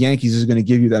on the Yankees is going to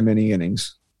give you that many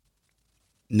innings?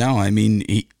 No, I mean,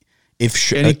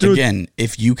 if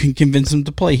you can convince him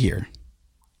to play here,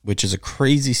 which is a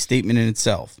crazy statement in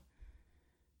itself,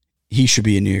 he should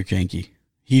be a New York Yankee.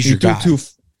 He's your guy.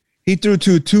 He threw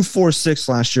 246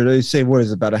 last year. They say, what is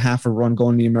it, about a half a run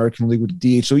going to the American League with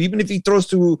the DH. So even if he throws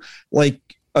to like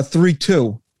a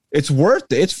 3-2, it's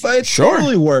worth it. It's sure.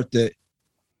 Totally worth it.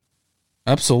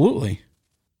 Absolutely.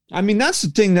 I mean, that's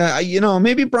the thing that,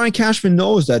 maybe Brian Cashman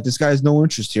knows that this guy has no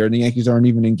interest here and the Yankees aren't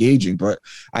even engaging. But,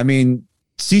 I mean,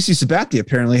 CC Sabathia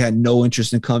apparently had no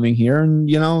interest in coming here. And,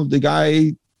 the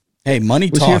guy. Hey, money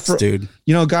talks, dude.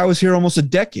 Guy was here almost a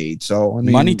decade. So, I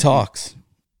mean. Money talks.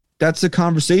 That's the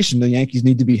conversation the Yankees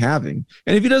need to be having.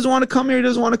 And if he doesn't want to come here, he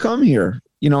doesn't want to come here.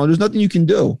 There's nothing you can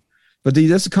do. But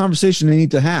that's the conversation they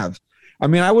need to have. I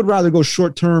mean, I would rather go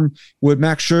short-term with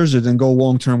Max Scherzer than go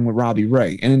long-term with Robbie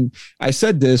Ray. And I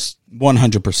said this.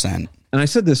 100%. And I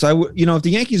said this. If the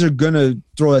Yankees are going to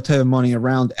throw that type of money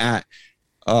around at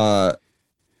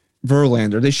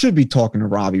Verlander, they should be talking to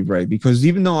Robbie Ray, because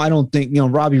even though I don't think,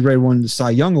 Robbie Ray won the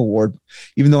Cy Young Award,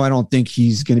 even though I don't think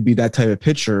he's going to be that type of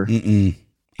pitcher.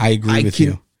 I agree with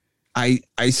you. I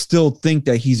still think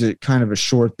that he's a kind of a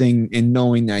short thing in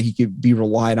knowing that he could be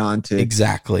relied on to.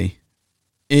 Exactly.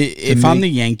 If I'm the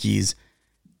Yankees,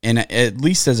 and at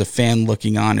least as a fan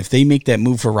looking on, if they make that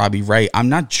move for Robbie Ray, I'm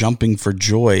not jumping for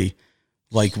joy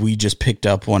like we just picked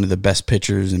up one of the best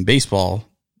pitchers in baseball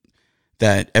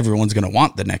that everyone's going to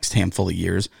want the next handful of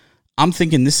years. I'm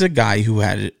thinking this is a guy who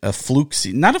had a fluke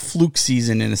season, not a fluke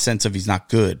season in a sense of he's not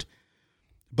good,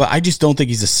 but I just don't think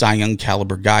he's a Cy Young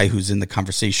caliber guy who's in the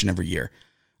conversation every year.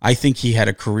 I think he had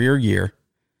a career year,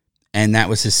 and that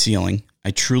was his ceiling.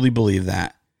 I truly believe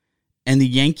that. And the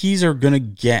Yankees are going to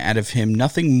get out of him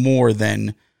nothing more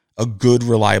than a good,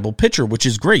 reliable pitcher, which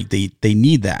is great. They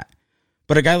need that.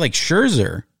 But a guy like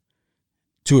Scherzer,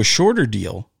 to a shorter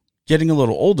deal, getting a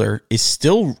little older, is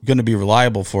still going to be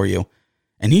reliable for you.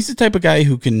 And he's the type of guy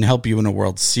who can help you in a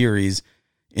World Series,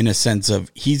 in a sense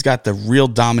of he's got the real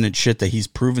dominant shit that he's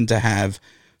proven to have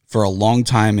for a long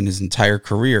time in his entire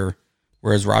career.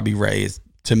 Whereas Robbie Ray is,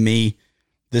 to me,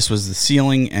 this was the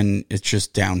ceiling and it's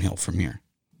just downhill from here.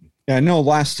 Yeah, I know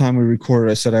last time we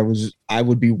recorded, I said I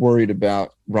would be worried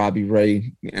about Robbie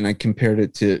Ray, and I compared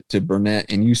it to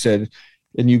Burnett, and you said,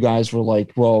 and you guys were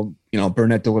like, well,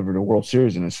 Burnett delivered a World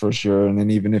Series in his first year, and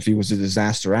then even if he was a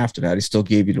disaster after that, he still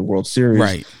gave you the World Series.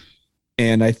 Right.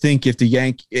 And I think if the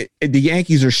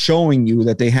Yankees are showing you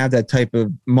that they have that type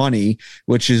of money,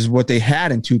 which is what they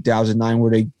had in 2009,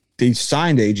 where they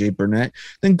signed AJ Burnett,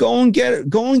 then go and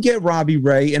get Robbie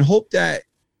Ray, and hope that,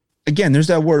 again, there's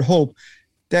that word hope,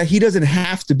 that he doesn't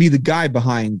have to be the guy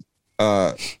behind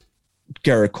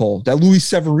Garrett Cole, that Luis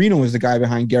Severino is the guy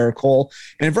behind Garrett Cole.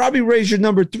 And if Robbie Ray's your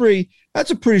number 3,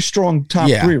 that's a pretty strong top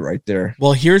 3 right there.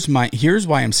 Well, here's why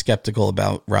I'm skeptical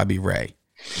about Robbie Ray.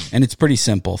 And it's pretty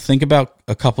simple. Think about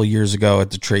a couple years ago at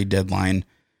the trade deadline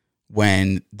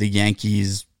when the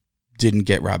Yankees didn't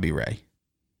get Robbie Ray,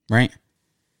 right?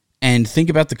 And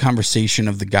think about the conversation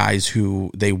of the guys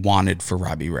who they wanted for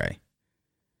Robbie Ray.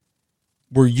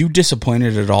 Were you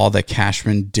disappointed at all that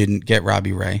Cashman didn't get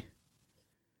Robbie Ray?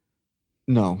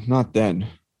 No, not then.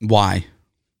 Why?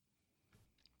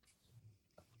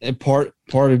 In part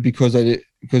of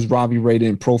because Robbie Ray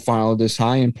didn't profile this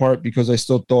high, in part because I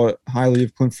still thought highly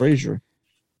of Clint Frazier.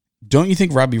 Don't you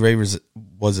think Robbie Ray was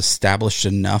established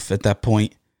enough at that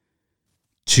point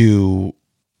to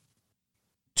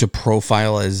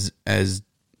profile as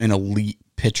an elite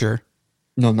pitcher?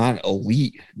 No, not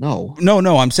elite. No.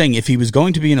 I'm saying if he was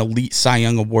going to be an elite Cy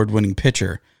Young award-winning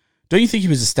pitcher, don't you think he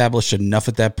was established enough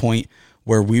at that point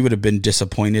where we would have been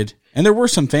disappointed? And there were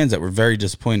some fans that were very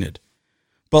disappointed.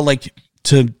 But like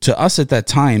to us at that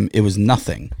time, it was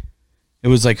nothing. It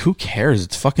was like, who cares?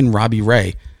 It's fucking Robbie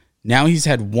Ray. Now he's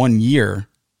had 1 year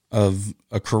of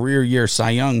a career year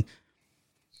Cy Young.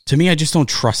 To me, I just don't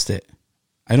trust it.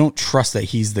 I don't trust that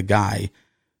he's the guy,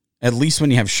 at least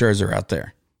when you have Scherzer out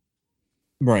there.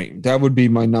 Right. That would be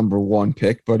my number 1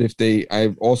 pick. But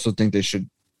I also think they should,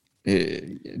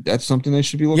 that's something they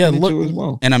should be looking into as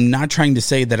well. And I'm not trying to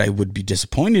say that I would be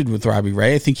disappointed with Robbie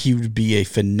Ray. I think he would be a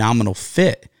phenomenal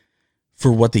fit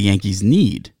for what the Yankees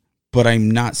need. But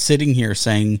I'm not sitting here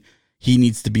saying he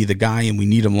needs to be the guy and we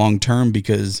need him long term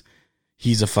because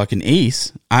he's a fucking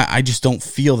ace. I just don't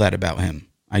feel that about him.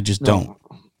 I just don't.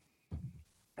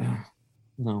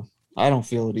 No, I don't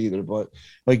feel it either. But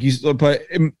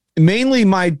mainly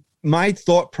my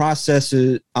thought process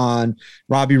on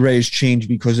Robbie Ray has changed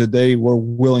because they were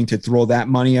willing to throw that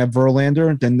money at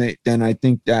Verlander. Then I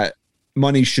think that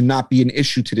money should not be an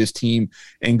issue to this team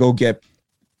and go get.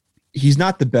 He's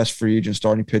not the best free agent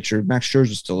starting pitcher. Max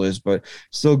Scherzer still is, but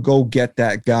still go get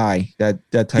that guy, that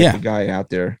type of guy out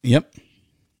there. Yep,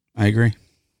 I agree.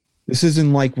 This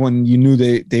isn't like when you knew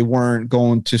they weren't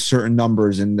going to certain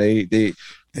numbers and they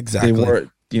were,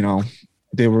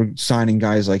 they were signing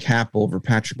guys like Happ over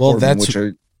Patrick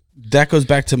Corbin, that goes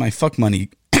back to my fuck money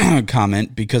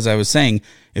comment because I was saying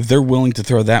if they're willing to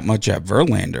throw that much at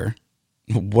Verlander,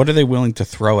 what are they willing to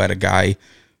throw at a guy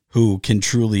who can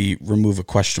truly remove a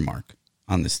question mark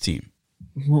on this team?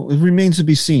 Well, it remains to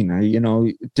be seen.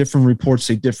 Different reports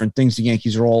say different things. The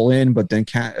Yankees are all in, but then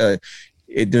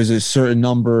there's a certain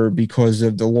number because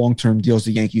of the long-term deals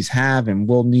the Yankees have and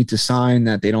will need to sign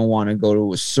that they don't want to go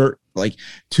to a certain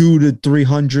 200 to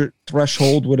 300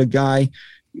 threshold with a guy.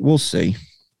 We'll see.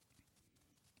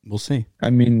 I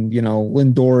mean,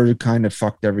 Lindor kind of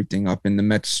fucked everything up in the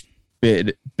Mets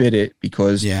bid it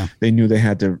because they knew they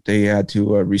had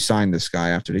to re-sign this guy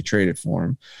after they traded for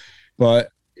him.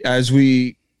 But as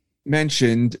we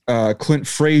mentioned, Clint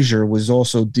Frazier was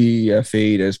also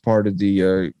DFA'd as part of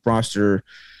the roster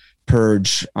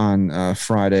purge on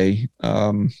Friday.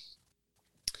 And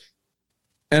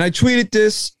I tweeted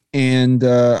this, and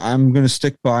I'm going to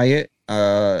stick by it.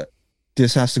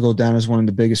 This has to go down as one of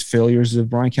the biggest failures of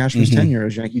Brian Cashman's tenure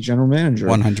as Yankee general manager.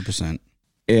 100%.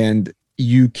 And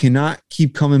you cannot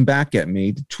keep coming back at me.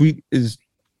 The tweet is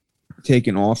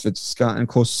taken off. It's gotten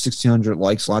close to 1,600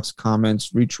 likes, lots of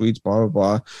comments, retweets, blah, blah,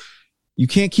 blah. You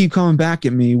can't keep coming back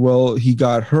at me. Well, he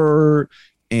got hurt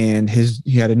and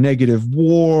he had a negative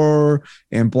WAR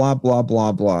and blah, blah,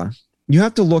 blah, blah. You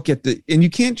have to look at and you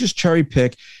can't just cherry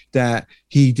pick that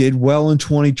he did well in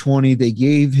 2020. They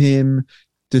gave him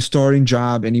the starting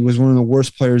job and he was one of the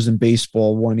worst players in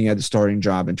baseball when he had the starting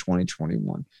job in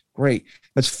 2021. Great.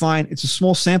 That's fine. It's a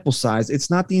small sample size. It's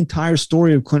not the entire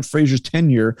story of Clint Frazier's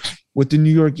tenure with the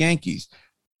New York Yankees.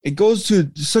 It goes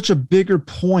to such a bigger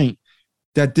point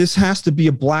that this has to be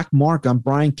a black mark on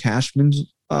Brian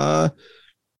Cashman's, on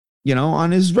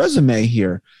his resume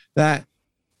here. That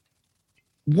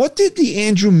what did the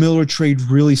Andrew Miller trade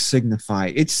really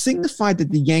signify? It signified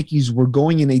that the Yankees were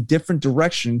going in a different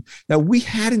direction that we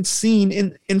hadn't seen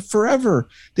in forever.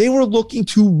 They were looking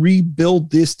to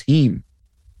rebuild this team.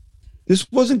 This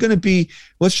wasn't going to be,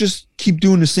 let's just keep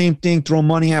doing the same thing, throw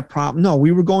money at problem. No,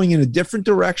 we were going in a different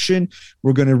direction.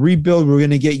 We're going to rebuild. We're going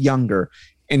to get younger.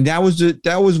 And that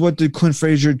was what the Clint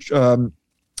Frazier,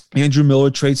 Andrew Miller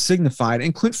trade signified.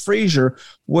 And Clint Frazier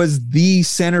was the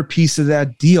centerpiece of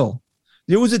that deal.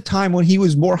 There was a time when he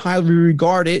was more highly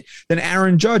regarded than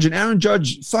Aaron Judge. And Aaron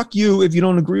Judge, fuck you if you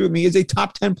don't agree with me, is a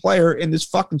top 10 player in this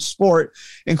fucking sport.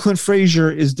 And Clint Frazier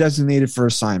is designated for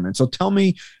assignment. So tell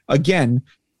me again,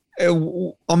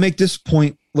 I'll make this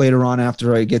point later on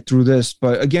after I get through this.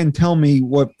 But again, tell me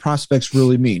what prospects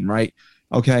really mean, right?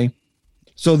 Okay.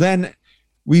 So then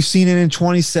we've seen it in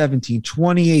 2017,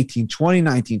 2018,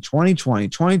 2019, 2020,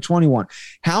 2021.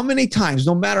 How many times,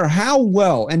 no matter how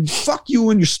well, and fuck you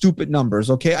and your stupid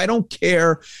numbers, okay? I don't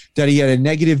care that he had a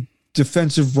negative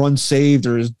defensive run saved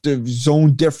or his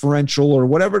zone differential or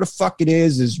whatever the fuck it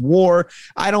is, his WAR.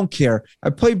 I don't care.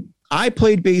 I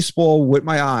played baseball with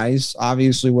my eyes,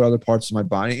 obviously with other parts of my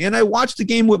body, and I watched the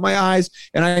game with my eyes,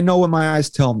 and I know what my eyes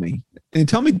tell me. And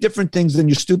tell me different things than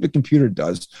your stupid computer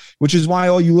does, which is why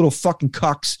all you little fucking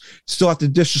cucks still have to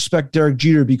disrespect Derek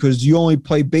Jeter because you only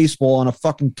play baseball on a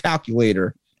fucking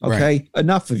calculator. Okay? Right.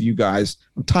 Enough of you guys.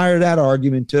 I'm tired of that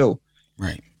argument too.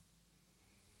 Right.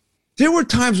 There were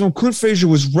times when Clint Frazier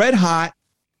was red hot,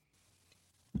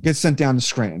 gets sent down to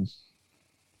Scranton.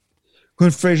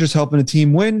 Clint Frazier's helping the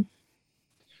team win.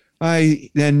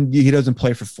 Then he doesn't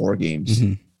play for 4 games.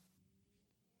 Mm-hmm.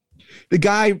 The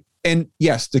guy, and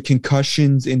yes, the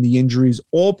concussions and the injuries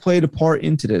all played a part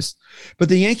into this, but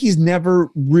the Yankees never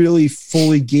really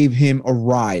fully gave him a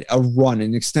ride, a run,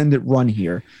 an extended run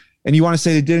here. And you want to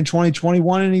say they did in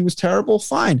 2021 and he was terrible?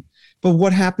 Fine. But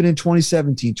what happened in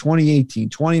 2017, 2018,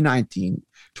 2019,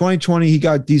 2020, he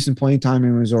got decent playing time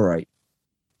and was all right.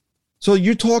 So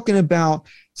you're talking about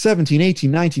 17, 18,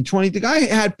 19, 20. The guy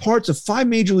had parts of 5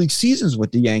 major league seasons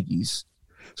with the Yankees.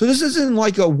 So this isn't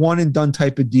like a one and done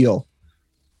type of deal.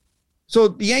 So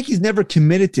the Yankees never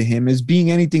committed to him as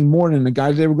being anything more than a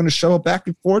guy they were going to shuttle back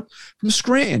and forth from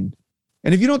Scranton.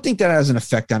 And if you don't think that has an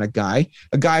effect on a guy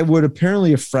with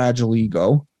apparently a fragile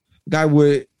ego,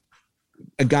 a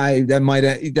guy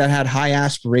that had high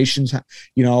aspirations,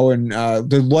 and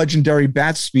the legendary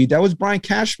bat speed, that was Brian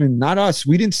Cashman, not us.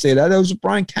 We didn't say that. That was what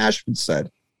Brian Cashman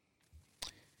said.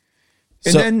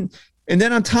 And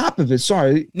then on top of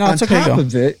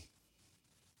it,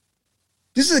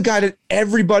 this is a guy that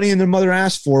everybody and their mother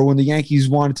asked for when the Yankees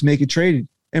wanted to make a trade.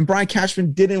 And Brian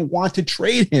Cashman didn't want to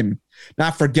trade him.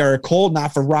 Not for Garrett Cole,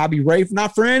 not for Robbie Ray,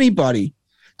 not for anybody.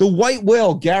 The white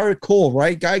whale, Garrett Cole,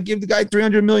 right? Give the guy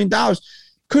 $300 million.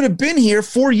 Could have been here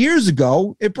 4 years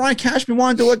ago if Brian Cashman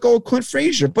wanted to let go of Clint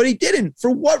Frazier, but he didn't.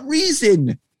 For what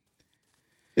reason?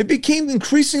 It became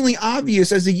increasingly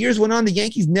obvious as the years went on, the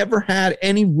Yankees never had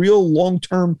any real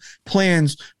long-term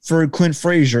plans for Clint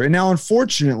Frazier. And now,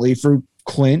 unfortunately for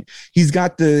Clint, he's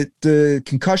got the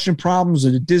concussion problems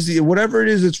or the dizzy, whatever it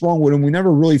is that's wrong with him. We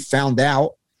never really found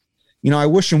out. I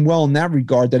wish him well in that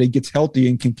regard, that he gets healthy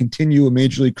and can continue a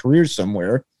major league career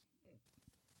somewhere.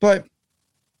 But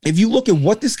if you look at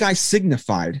what this guy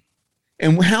signified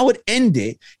and how it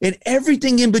ended and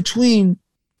everything in between,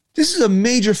 this is a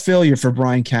major failure for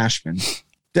Brian Cashman.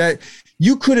 That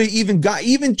you could have even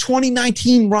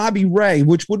 2019 Robbie Ray,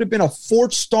 which would have been a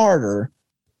fourth starter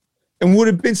and would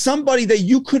have been somebody that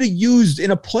you could have used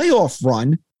in a playoff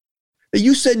run, that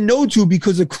you said no to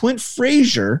because of Clint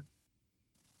Frazier.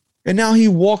 And now he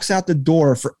walks out the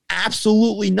door for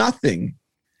absolutely nothing.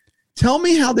 Tell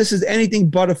me how this is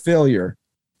anything but a failure.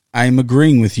 I'm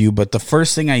agreeing with you, but the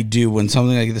first thing I do when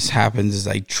something like this happens is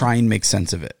I try and make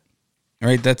sense of it. All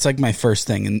right? That's like my first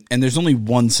thing. And there's only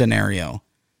one scenario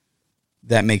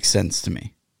that makes sense to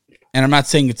me. And I'm not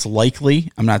saying it's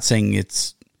likely. I'm not saying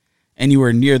it's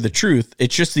anywhere near the truth.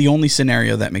 It's just the only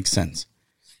scenario that makes sense.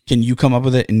 Can you come up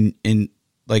with it in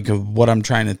like what I'm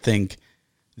trying to think?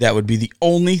 That would be the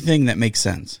only thing that makes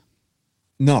sense.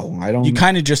 No, I don't. You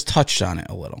kind of just touched on it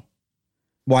a little.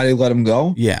 Why they let him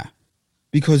go? Yeah.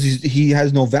 Because he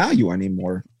has no value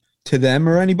anymore to them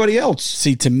or anybody else.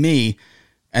 See, to me,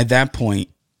 at that point,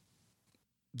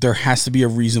 there has to be a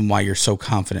reason why you're so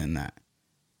confident in that.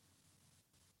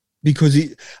 Because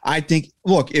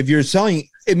if you're selling,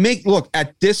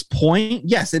 at this point,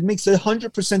 yes, it makes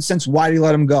 100% sense why they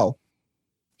let him go.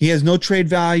 He has no trade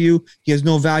value. He has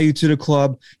no value to the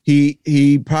club. He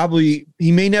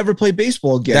may never play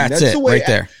baseball again. That's it right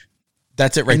there.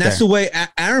 That's it right there. And that's the way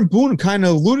Aaron Boone kind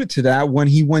of alluded to that when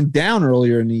he went down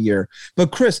earlier in the year.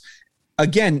 But Chris,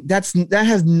 again, that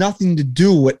has nothing to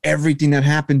do with everything that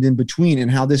happened in between and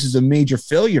how this is a major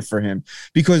failure for him.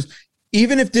 Because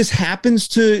even if this happens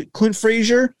to Clint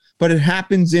Frazier, but it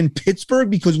happens in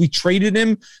Pittsburgh because we traded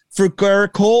him for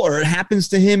Garrett Cole, or it happens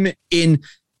to him in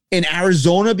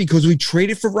Arizona because we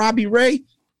traded for Robbie Ray,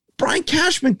 Brian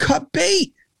Cashman cut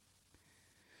bait.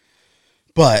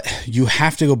 But you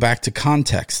have to go back to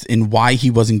context in why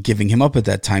he wasn't giving him up at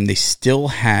that time. They still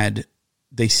had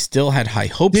high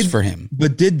hopes for him.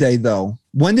 But did they though?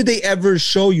 When did they ever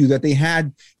show you that they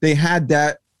had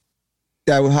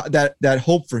that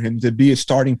hope for him to be a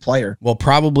starting player? Well,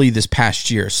 probably this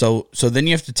past year. So then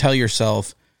you have to tell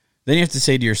yourself, then you have to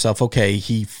say to yourself, okay,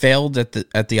 he failed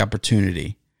at the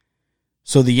opportunity.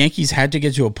 So the Yankees had to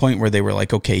get to a point where they were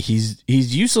like, okay, he's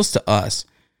useless to us.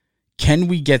 Can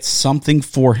we get something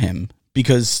for him?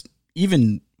 Because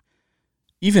even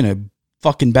a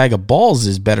fucking bag of balls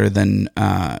is better than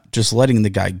just letting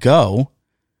the guy go.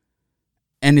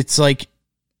 And it's like,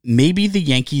 maybe the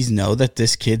Yankees know that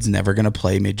this kid's never going to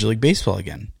play Major League Baseball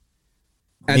again.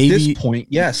 At this point,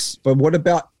 yes. But what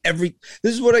about this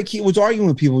is what I was arguing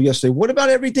with people yesterday. What about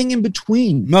everything in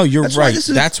between? No, you're right.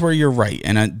 That's where you're right.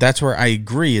 And that's where I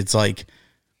agree. It's like,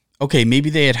 okay, maybe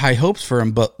they had high hopes for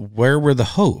him, but where were the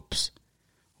hopes?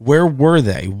 Where were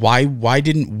they? Why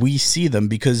didn't we see them?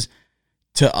 Because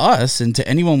to us and to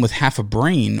anyone with half a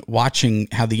brain watching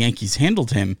how the Yankees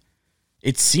handled him,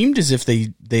 it seemed as if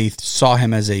they saw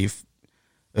him as a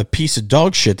piece of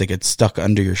dog shit that gets stuck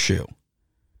under your shoe.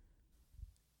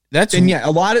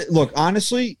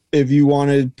 Honestly, if you want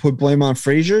to put blame on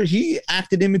Frazier, he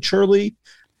acted immaturely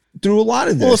through a lot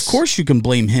of this. Well, of course you can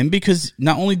blame him because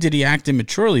not only did he act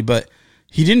immaturely, but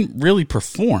he didn't really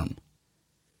perform.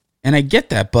 And I get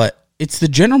that, but it's the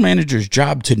general manager's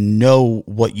job to know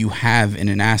what you have in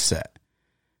an asset.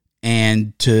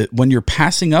 And when you're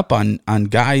passing up on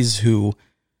guys who,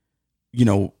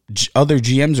 other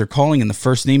GMs are calling and the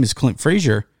first name is Clint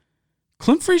Frazier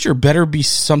better be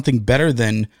something better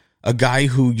than a guy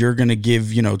who you're going to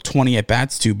give, 20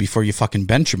 at-bats to before you fucking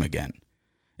bench him again.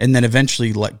 And then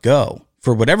eventually let go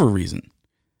for whatever reason.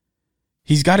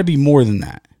 He's got to be more than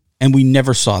that. And we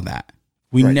never saw that.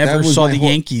 We never saw the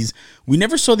Yankees. We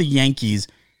never saw the Yankees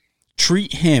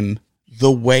treat him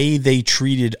the way they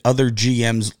treated other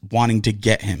GMs wanting to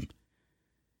get him.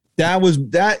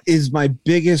 That is my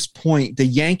biggest point. The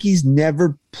Yankees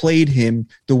never played him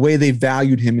the way they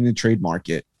valued him in the trade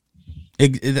market.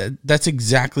 That's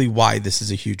exactly why this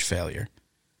is a huge failure.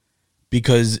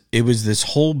 Because it was this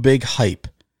whole big hype,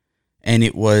 and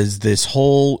it was this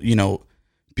whole,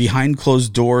 behind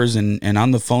closed doors and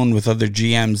on the phone with other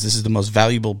GMs, this is the most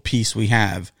valuable piece we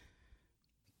have.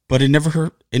 But it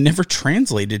never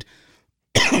translated.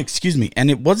 Excuse me. And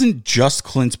it wasn't just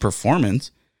Clint's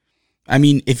performance. I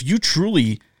mean, if you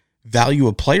truly value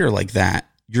a player like that,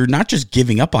 you're not just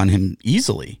giving up on him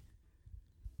easily.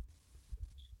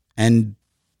 And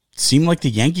it seemed like the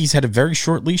Yankees had a very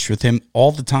short leash with him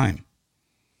all the time.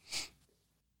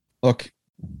 Look,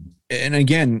 and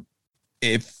again,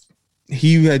 if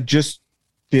he had just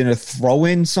been a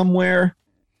throw-in somewhere,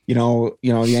 the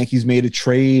Yankees made a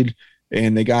trade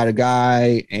and they got a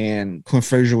guy and Clint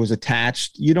Frazier was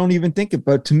attached, you don't even think it.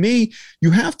 But to me,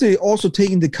 you have to also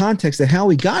take into context of how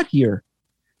he got here.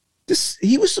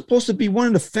 He was supposed to be one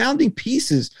of the founding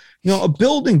pieces, a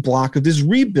building block of this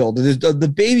rebuild, of the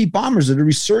baby bombers, of the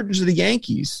resurgence of the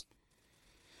Yankees.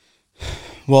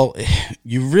 Well, if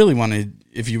you really want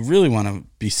to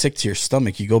be sick to your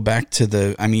stomach, you go back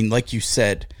to like you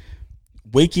said,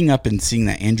 waking up and seeing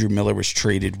that Andrew Miller was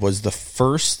traded was the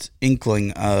first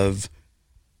inkling of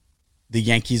the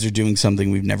Yankees are doing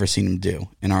something we've never seen them do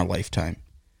in our lifetime.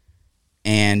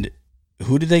 And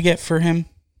who did they get for him?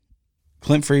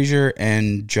 Clint Frazier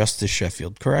and Justice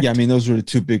Sheffield, correct? Yeah, I mean, those were the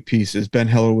two big pieces. Ben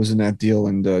Heller was in that deal,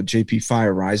 and JP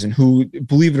Firerise, who,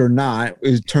 believe it or not,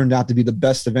 it turned out to be the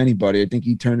best of anybody. I think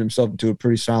he turned himself into a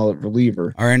pretty solid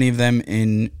reliever. Are any of them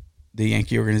in the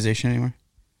Yankee organization anymore?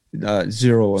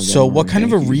 Zero of them. So what kind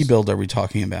of a rebuild are we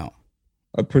talking about?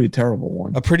 A pretty terrible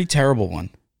one. A pretty terrible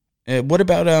one. What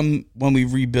about when we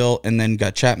rebuilt and then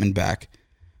got Chapman back?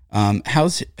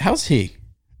 How's he?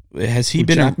 Has he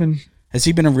been Chapman? Has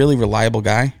he been a really reliable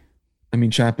guy? I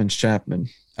mean, Chapman's Chapman.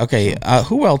 Okay.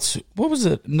 Who else? What was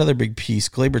another big piece?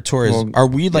 Gleyber Torres. Well,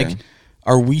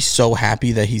 are we so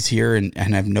happy that he's here and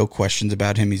have no questions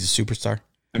about him? He's a superstar.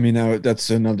 I mean, that's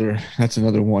another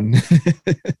one.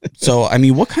 So, I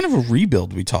mean, what kind of a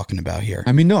rebuild are we talking about here?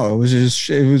 I mean, no, it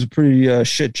was a pretty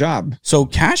shit job. So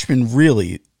Cashman,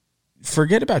 really,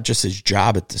 forget about just his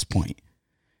job at this point.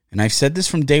 And I've said this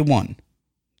from day one.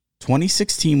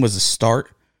 2016 was the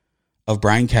start of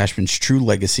Brian Cashman's true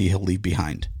legacy he'll leave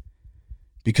behind.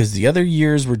 Because the other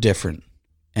years were different.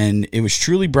 And it was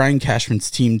truly Brian Cashman's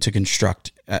team to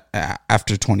construct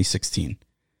after 2016.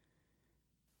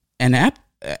 And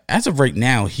as of right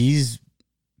now, he's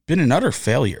been an utter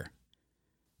failure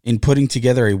in putting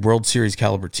together a World Series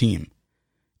caliber team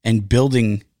and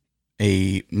building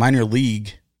a minor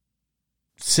league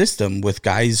system with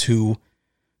guys who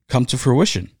come to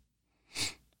fruition.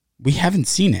 We haven't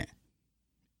seen it.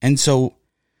 And so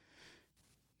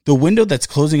the window that's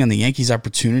closing on the Yankees'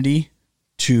 opportunity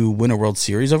to win a World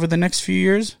Series over the next few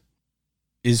years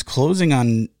is closing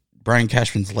on Brian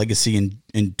Cashman's legacy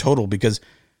in total, because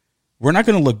we're not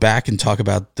going to look back and talk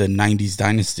about the 90s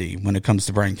dynasty when it comes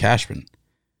to Brian Cashman.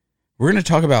 We're going to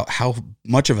talk about how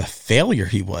much of a failure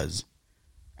he was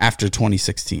after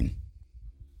 2016.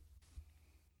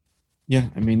 Yeah,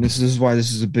 I mean, this is why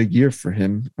this is a big year for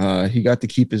him. He got to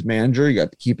keep his manager. He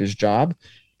got to keep his job.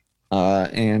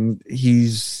 And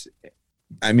he's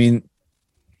got to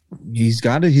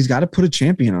put a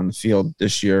champion on the field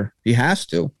this year. He has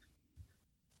to.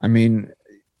 I mean,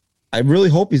 I really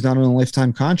hope he's not on a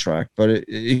lifetime contract, but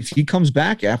if he comes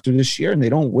back after this year and they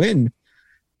don't win,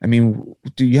 I mean,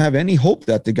 do you have any hope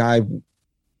that the guy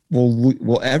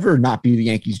will ever not be the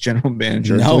Yankees general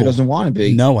manager until he doesn't want to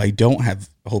be? No, I don't have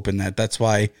hope in that. That's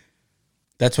what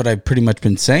I've pretty much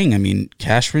been saying. I mean,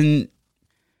 Cashman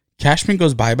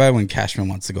goes bye-bye when Cashman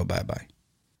wants to go bye-bye.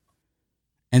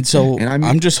 And so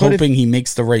I'm just hoping he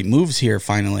makes the right moves here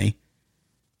finally,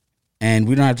 and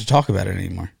we don't have to talk about it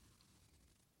anymore.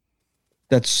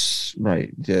 That's right.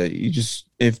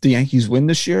 If the Yankees win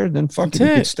this year, then fuck it, he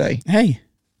could stay. Hey,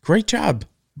 great job.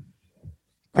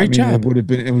 Great job. It would have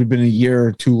been a year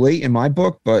or two late in my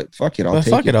book, but fuck it, I'll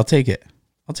take it. I'll take it.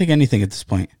 I'll take anything at this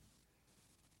point.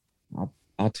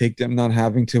 I'll take them not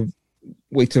having to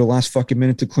wait till the last fucking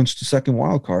minute to clinch the second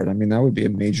wild card. I mean, that would be a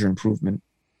major improvement.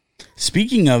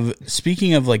 Speaking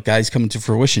of like guys coming to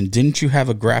fruition, didn't you have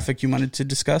a graphic you wanted to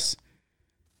discuss?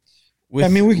 We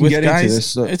can get into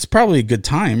this. It's probably a good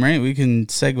time, right? We can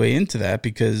segue into that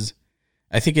because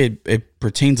I think it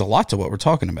pertains a lot to what we're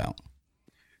talking about.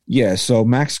 Yeah, so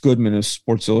Max Goodman of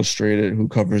Sports Illustrated, who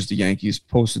covers the Yankees,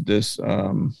 posted this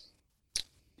the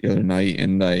other night,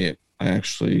 and I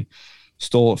actually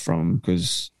stole it from him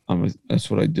because that's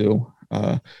what I do.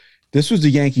 This was the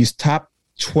Yankees' top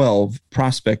 12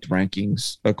 prospect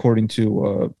rankings according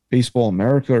to Baseball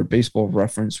America or Baseball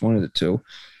Reference, one of the two,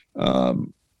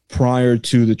 prior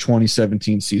to the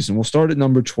 2017 season. We'll start at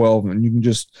number 12, and you can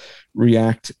just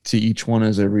react to each one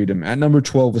as I read them. At number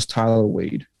 12 was Tyler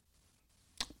Wade.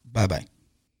 Bye-bye.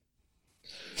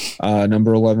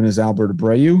 Number 11 is Albert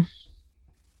Abreu.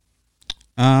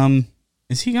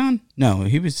 Is he gone? No,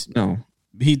 he was. No.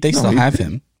 They still have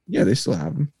him. Yeah, they still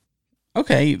have him.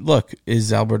 Okay, look,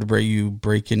 is Albert Abreu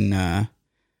breaking,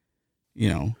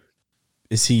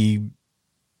 is he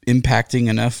impacting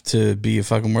enough to be a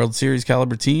fucking World Series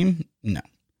caliber team? No.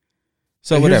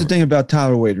 So here's whatever. the thing about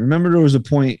Tyler Wade. Remember there was a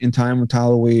point in time with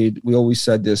Tyler Wade, we always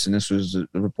said this, and this was a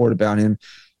report about him,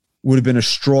 would have been a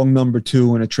strong number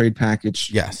 2 in a trade package.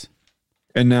 Yes.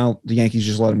 And now the Yankees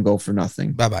just let him go for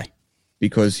nothing. Bye-bye.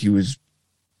 Because he was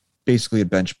basically a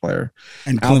bench player.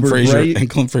 And Clint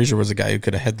Frazier was a guy who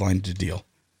could have headlined the deal.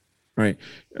 Right.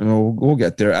 We'll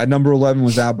get there. At number 11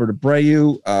 was Albert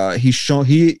Abreu.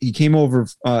 He came over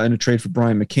in a trade for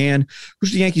Brian McCann,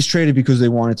 which the Yankees traded because they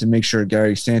wanted to make sure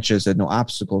Gary Sanchez had no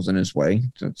obstacles in his way.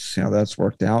 That's how that's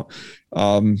worked out.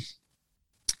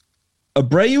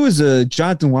 Abreu is a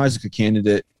Jonathan Weisiger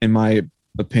candidate, in my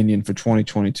opinion, for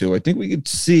 2022. I think we could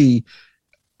see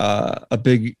a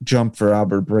big jump for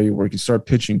Albert Abreu where he can start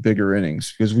pitching bigger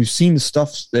innings because we've seen the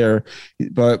stuff's there,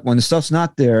 but when the stuff's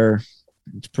not there,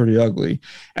 it's pretty ugly.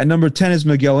 At number 10 is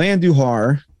Miguel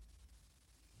Andujar.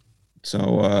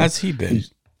 So has he been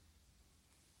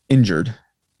injured?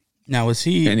 Now is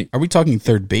he? Are we talking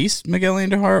third base, Miguel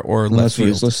Andujar, or left that's field?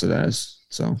 What he's listed as.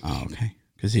 So okay,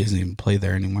 because he doesn't even play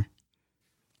there anymore.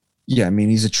 Yeah, I mean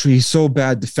he's so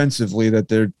bad defensively that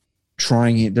they're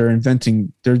trying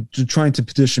to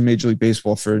petition Major League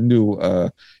Baseball for a new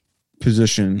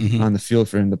position on the field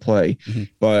for him to play. Mm-hmm.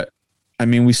 But I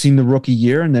mean, we've seen the rookie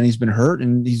year, and then he's been hurt,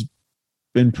 and he's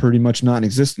been pretty much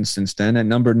non-existent since then. At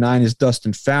number 9 is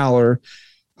Dustin Fowler,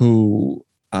 who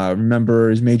remember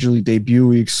his Major League debut,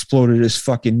 he exploded his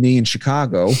fucking knee in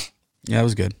Chicago. Yeah, that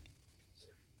was good.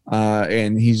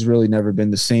 And he's really never been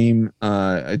the same.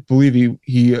 I believe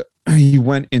he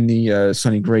went in the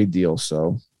Sonny Gray deal,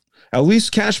 so. At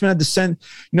least Cashman had to send,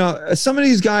 some of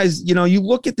these guys, you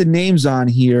look at the names on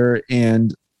here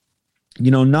and,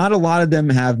 not a lot of them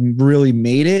have really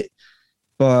made it.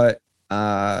 But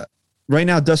right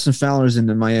now, Dustin Fowler is in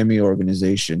the Miami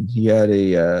organization. He had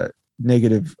a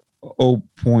negative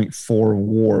 0.4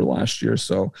 WAR last year.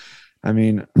 So, I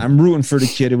mean, I'm rooting for the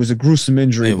kid. It was a gruesome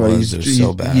injury, but he's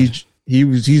so bad.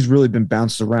 He's really been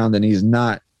bounced around, and he's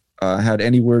not had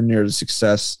anywhere near the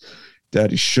success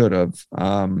that he should have.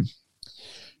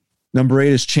 Number 8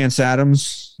 is Chance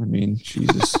Adams. I mean,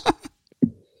 Jesus.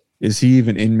 Is he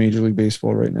even in Major League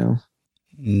Baseball right now?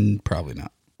 Probably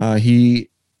not. He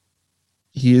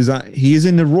is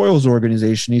in the Royals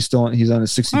organization. He's on a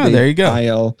 60-day there you go.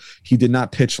 IL. He did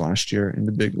not pitch last year in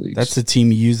the big leagues. That's the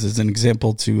team he used as an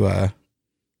example to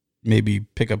maybe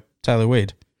pick up Tyler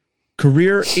Wade.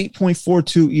 Career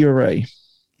 8.42 ERA.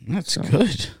 That's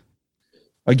good.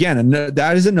 Again,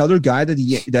 that is another guy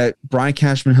that Brian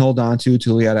Cashman held on to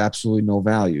till he had absolutely no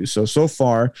value. So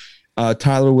far,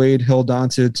 Tyler Wade held on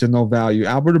to no value.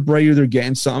 Albert Abreu, they're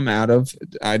getting something out of.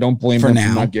 I don't blame them for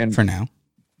not getting for now.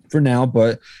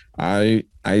 But I'm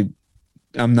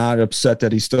not upset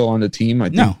that he's still on the team. I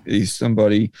think he's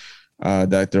somebody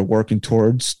that they're working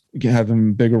towards having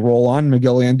a bigger role on.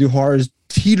 Miguel Andujar is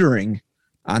teetering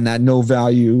on that no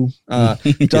value.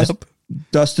 Yep.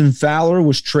 Dustin Fowler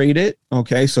was traded.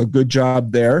 Okay, so good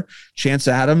job there. Chance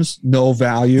Adams, no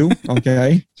value.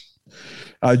 Okay.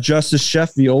 Justice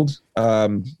Sheffield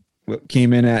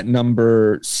came in at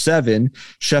number 7.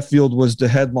 Sheffield was the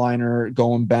headliner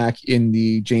going back in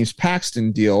the James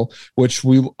Paxton deal, which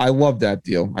I love that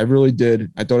deal. I really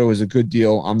did. I thought it was a good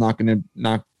deal. I'm not going to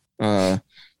knock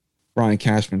Brian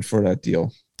Cashman for that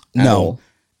deal. No.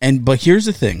 But here's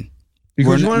the thing.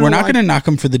 We're not going to knock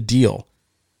him for the deal.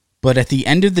 But at the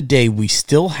end of the day, we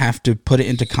still have to put it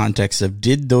into context of,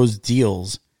 did those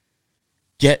deals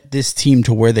get this team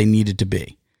to where they needed to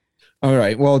be? All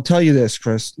right. Well, I'll tell you this,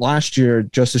 Chris. Last year,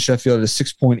 Justice Sheffield had a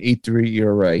 6.83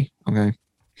 ERA. Okay.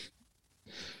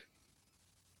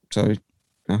 So,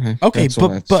 okay.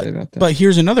 But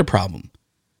here's another problem.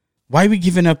 Why are we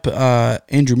giving up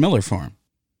Andrew Miller for him?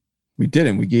 We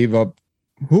didn't. We gave up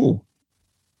who?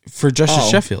 For Justice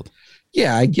Sheffield.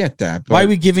 Yeah, I get that. But why are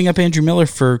we giving up Andrew Miller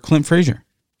for Clint Frazier?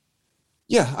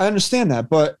 Yeah, I understand that,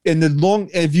 but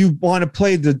if you want to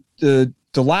play the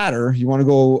ladder, you want to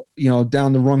go,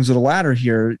 down the rungs of the ladder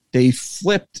here. They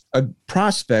flipped a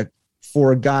prospect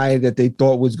for a guy that they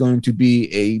thought was going to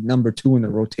be a number 2 in the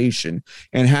rotation.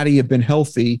 And had he have been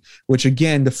healthy, which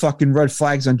again, the fucking red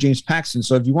flags on James Paxton.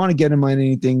 So if you want to get him on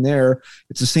anything there,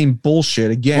 it's the same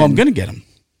bullshit again. Well, I'm going to get him.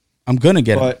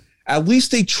 But at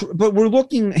least but we're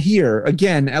looking here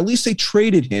again, at least they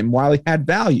traded him while he had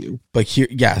value. But here,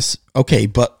 yes. Okay.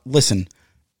 But listen,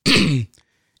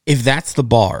 if that's the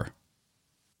bar,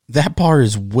 that bar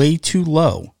is way too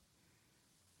low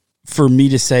for me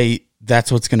to say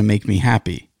that's what's going to make me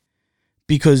happy.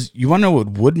 Because you want to know what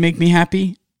would make me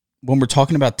happy when we're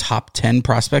talking about top 10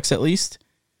 prospects, at least?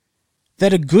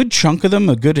 That a good chunk of them,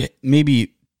 a good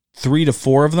maybe 3 to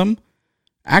 4 of them,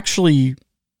 actually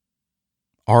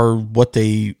are what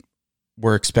they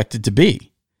were expected to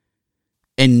be.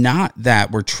 And not that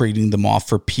we're trading them off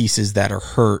for pieces that are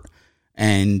hurt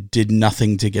and did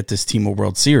nothing to get this team a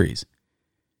World Series.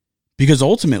 Because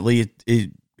ultimately,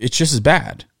 it's just as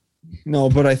bad. No,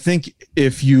 but I think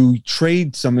if you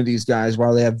trade some of these guys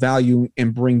while they have value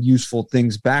and bring useful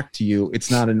things back to you,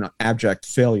 it's not an abject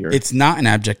failure. It's not an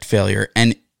abject failure.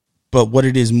 But what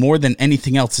it is more than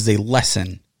anything else is a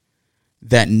lesson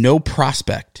that no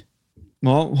prospect.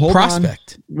 Well, hold on.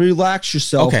 Relax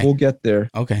yourself. Okay. We'll get there.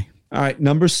 Okay. All right.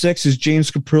 Number 6 is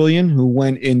James Caprillion, who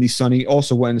went in the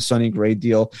Sonny Gray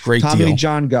deal. Great Tommy deal.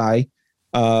 John guy.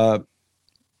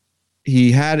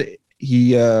 He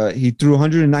threw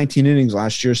 119 innings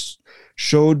last year,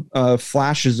 showed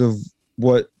flashes of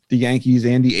what the Yankees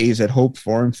and the A's had hoped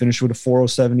for, and finished with a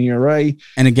 4.07 ERA.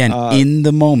 And again, in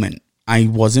the moment, I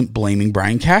wasn't blaming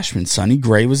Brian Cashman. Sonny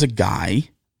Gray was a guy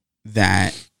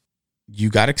that you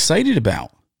got excited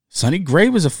about. Sonny Gray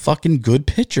was a fucking good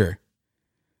pitcher.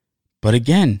 But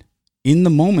again, in the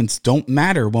moments don't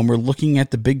matter when we're looking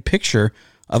at the big picture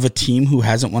of a team who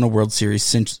hasn't won a World Series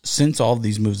since all of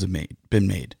these moves have been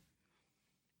made.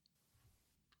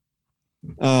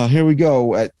 Here we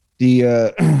go. At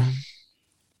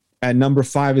number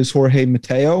 5 is Jorge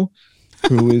Mateo,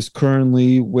 who is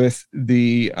currently with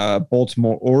the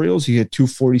Baltimore Orioles. He had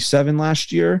 247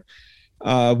 last year.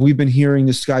 We've been hearing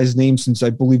this guy's name since I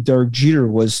believe Derek Jeter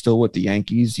was still with the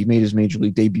Yankees. He made his major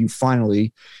league debut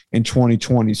finally in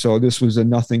 2020. So this was a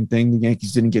nothing thing. The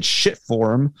Yankees didn't get shit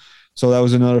for him. So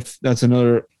that's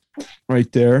another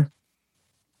right there.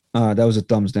 That was a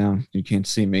thumbs down. You can't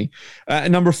see me.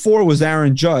 Number 4 was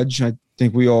Aaron Judge. I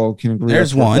think we all can agree.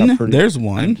 There's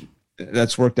one.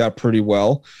 That's worked out pretty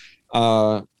well.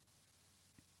 At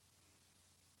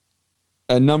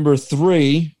number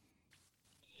 3,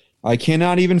 I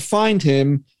cannot even find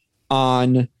him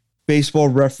on Baseball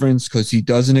Reference because he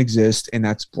doesn't exist, and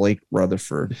that's Blake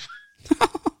Rutherford.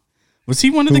 Was he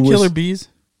one of the killer bees?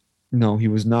 No, he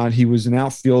was not. He was an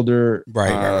outfielder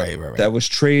right. that was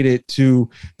traded to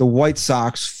the White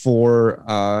Sox for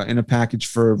in a package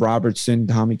for Robertson,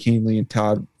 Tommy Kahnle, and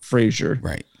Todd Frazier.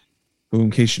 Right. Who,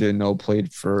 in case you didn't know,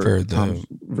 played for Tom's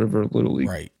River Little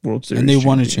League World Series. And they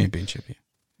won a championship.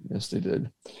 Yes, they did.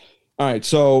 All right.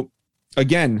 So,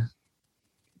 again,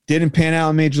 didn't pan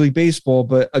out in Major League Baseball,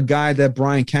 but a guy that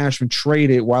Brian Cashman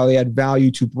traded while he had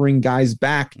value to bring guys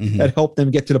back that helped them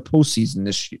get to the postseason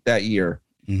that year.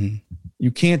 Mm-hmm.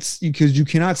 You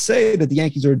cannot say that the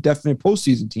Yankees are a definite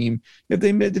postseason team if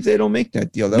they don't make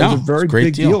that deal. That was a very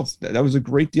big deal. That was a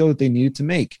great deal that they needed to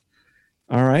make.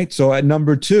 All right. So at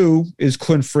number 2 is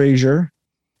Clint Frazier.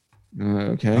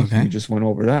 Okay. We just went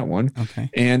over that one. Okay.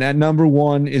 And at number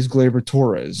 1 is Gleyber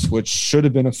Torres, which should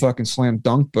have been a fucking slam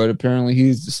dunk, but apparently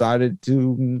he's decided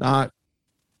to not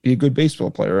be a good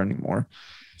baseball player anymore.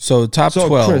 So top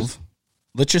 12. Chris,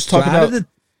 let's just talk about.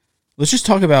 Let's just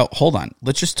talk about. Hold on.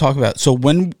 Let's just talk about. So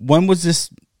when was this?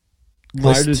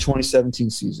 Prior to the 2017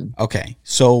 season. Okay.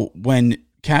 So when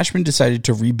Cashman decided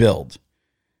to rebuild,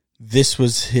 this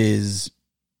was his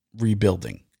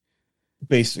rebuilding.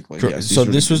 Basically, yes. So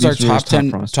this was our top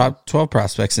 10, top 12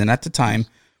 prospects. And at the time,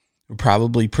 we're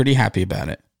probably pretty happy about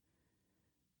it.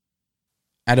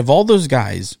 Out of all those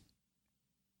guys,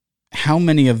 how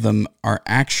many of them are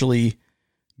actually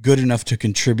good enough to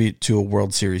contribute to a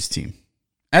World Series team?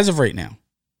 As of right now.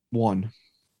 One.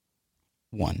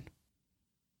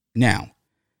 Now,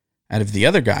 out of the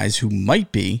other guys who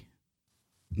might be,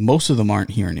 most of them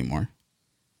aren't here anymore.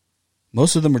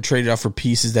 Most of them were traded off for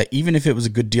pieces that, even if it was a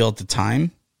good deal at the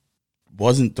time,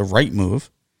 wasn't the right move.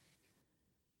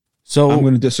 So I'm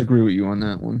going to disagree with you on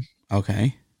that one.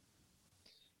 Okay.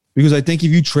 Because I think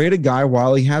if you trade a guy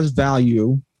while he has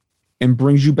value and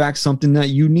brings you back something that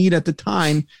you need at the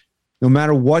time, no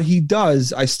matter what he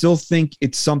does, I still think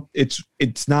it's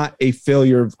not a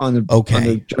failure on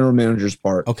the general manager's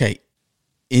part. Okay.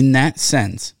 In that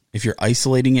sense, if you're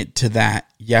isolating it to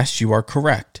that, yes, you are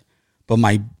correct. But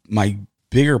my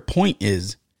bigger point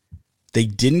is they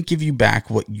didn't give you back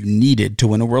what you needed to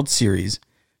win a World Series.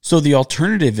 So the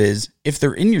alternative is, if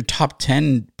they're in your top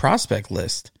 10 prospect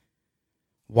list,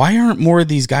 why aren't more of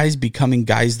these guys becoming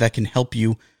guys that can help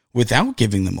you without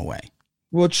giving them away?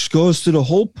 Which goes to the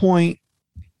whole point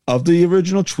of the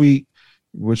original tweet,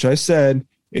 which I said,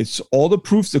 it's all the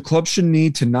proof the club should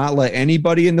need to not let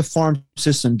anybody in the farm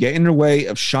system get in their way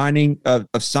of signing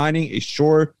a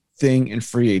sure thing in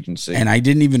free agency. And I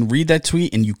didn't even read that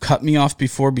tweet, and you cut me off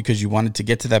before because you wanted to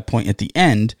get to that point at the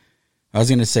end. I was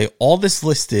going to say all this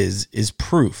list is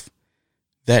proof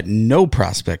that no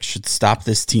prospect should stop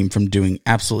this team from doing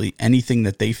absolutely anything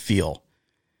that they feel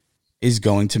is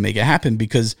going to make it happen,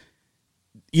 because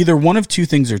either one of two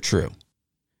things are true.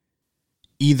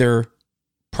 Either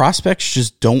prospects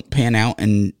just don't pan out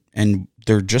and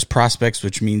they're just prospects,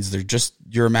 which means they're just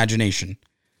your imagination.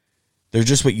 They're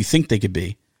just what you think they could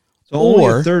be. So only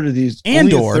a third of these.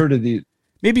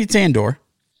 Maybe it's Andor.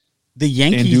 The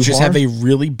Yankees just have a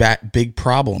really big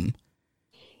problem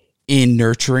in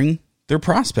nurturing their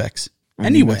prospects.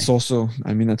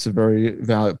 That's a very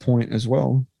valid point as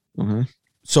well. Uh-huh.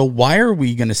 So why are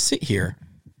we going to sit here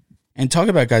and talk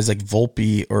about guys like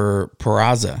Volpe or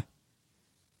Peraza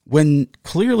when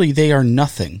clearly they are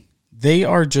nothing? They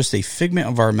are just a figment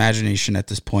of our imagination at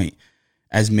this point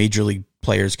as major league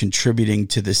players contributing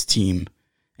to this team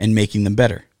and making them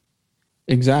better.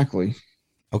 Exactly.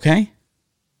 Okay?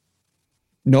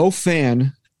 No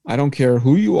fan, I don't care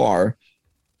who you are,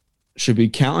 should be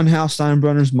counting Hal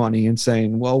Steinbrenner's money and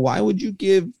saying, well, why would you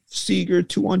give Seager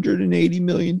 $280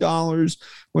 million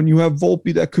when you have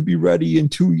Volpe that could be ready in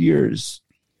 2 years?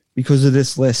 Because of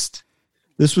this list.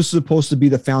 This was supposed to be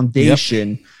the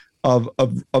foundation of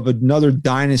another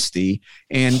dynasty.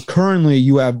 And currently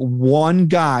you have one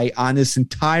guy on this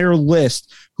entire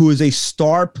list who is a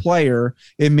star player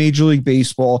in Major League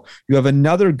Baseball. You have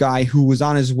another guy who was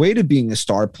on his way to being a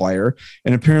star player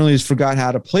and apparently has forgot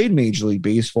how to play Major League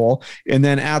Baseball. And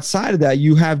then outside of that,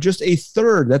 you have just a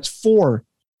third. That's four.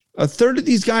 A third of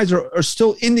these guys are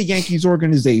still in the Yankees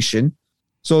organization.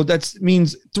 So that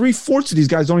means 3/4 of these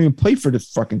guys don't even play for the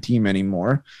fucking team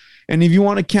anymore. And if you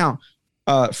want to count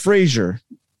Frazier,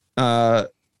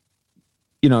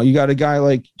 you got a guy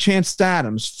like Chance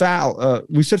Adams,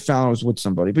 we said Fowler was with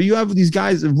somebody, but you have these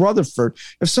guys in Rutherford.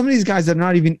 If some of these guys that are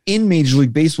not even in Major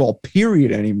League Baseball,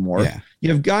 period, anymore. Yeah. You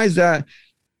have guys that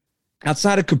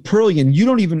outside of Caprillion,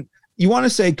 you want to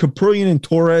say Caprillion and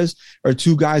Torres are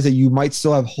two guys that you might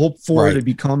still have hope for to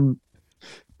become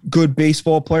good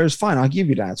baseball players. Fine, I'll give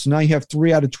you that. So now you have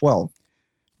 3 out of 12.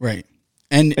 Right.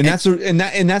 And that's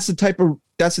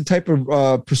the type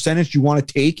of percentage you want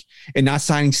to take, and not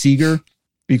signing Seager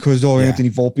because Anthony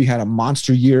Volpe had a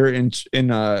monster year in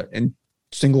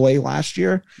single A last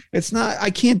year. It's not.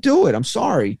 I can't do it. I'm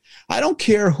sorry. I don't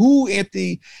care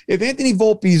if Anthony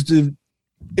Volpe's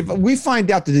if we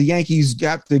find out that the Yankees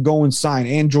got to go and sign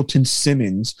Andrelton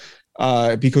Simmons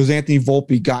because Anthony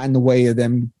Volpe got in the way of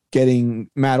them getting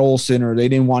Matt Olson, or they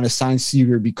didn't want to sign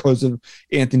Seager because of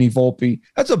Anthony Volpe.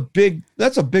 That's a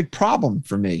big problem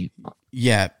for me.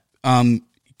 Yeah.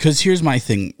 Because here's my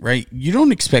thing, right? You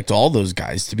don't expect all those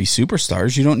guys to be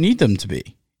superstars. You don't need them to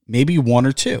be. Maybe 1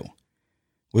 or 2,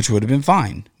 which would have been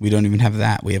fine. We don't even have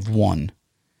that. We have 1.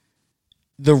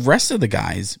 The rest of the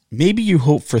guys, maybe you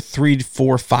hope for 3,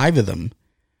 4, 5 of them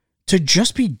to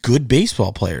just be good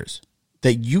baseball players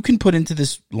that you can put into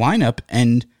this lineup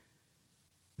and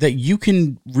that you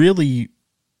can really,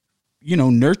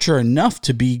 nurture enough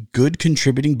to be good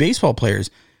contributing baseball players.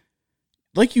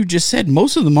 Like you just said,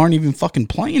 most of them aren't even fucking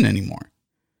playing anymore.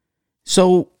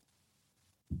 So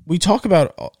we talk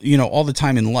about, all the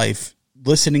time in life,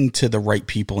 listening to the right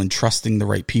people and trusting the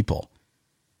right people.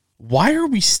 Why are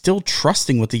we still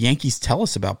trusting what the Yankees tell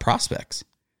us about prospects?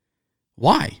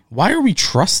 Why? Why are we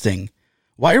trusting?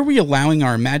 Why are we allowing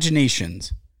our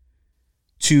imaginations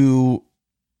to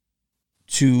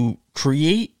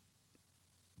create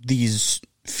these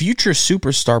future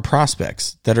superstar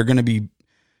prospects that are going to be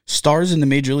stars in the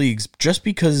major leagues just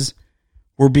because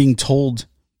we're being told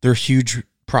they're huge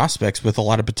prospects with a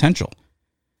lot of potential?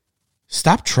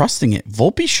 Stop trusting it.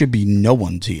 Volpe should be no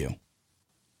one to you.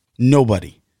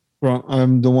 Nobody. Well,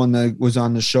 I'm the one that was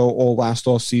on the show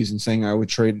all season saying I would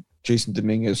trade Jason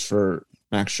Dominguez for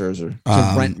Max Scherzer.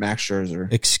 Rent Max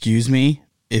Scherzer. Excuse me.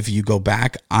 If you go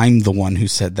back, I'm the one who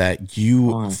said that.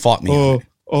 You fought me on it.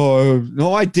 Oh,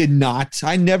 no, I did not.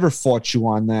 I never fought you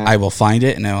on that. I will find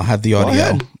it and I'll have the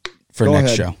audio. for Go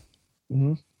next ahead. show.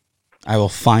 Mhm. I will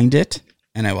find it,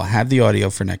 and I will have the audio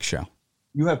for next show.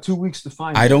 You have 2 weeks to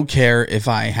find I it. don't care if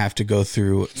I have to go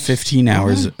through 15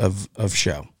 hours of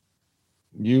show.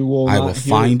 You will. I will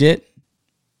find it.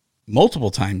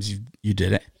 Multiple times you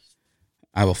did it.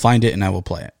 I will find it and I will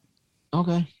play it.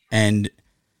 Okay. And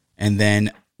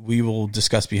then we will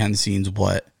discuss behind the scenes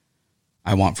what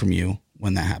I want from you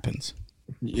when that happens.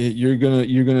 You're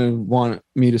gonna want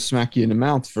me to smack you in the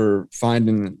mouth for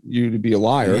finding you to be a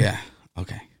liar. Yeah.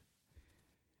 Okay.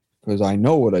 Because I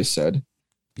know what I said.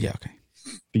 Yeah. Okay.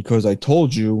 Because I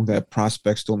told you that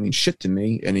prospects don't mean shit to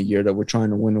me in a year that we're trying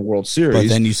to win the World Series. But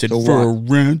then you said So for a what?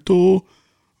 rental,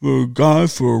 a guy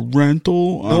for a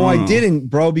rental. No, I didn't,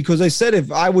 bro. Because I said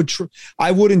if I would,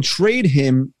 I wouldn't trade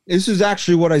him. This is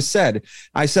actually what I said.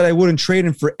 I said I wouldn't trade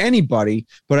him for anybody.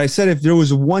 But I said if there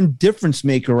was one difference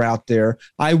maker out there,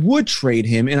 I would trade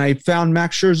him. And I found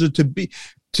Max Scherzer to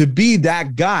be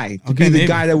that guy, to be the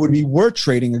guy that would be worth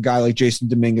trading a guy like Jason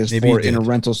Dominguez for in a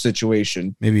rental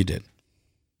situation. Maybe you did.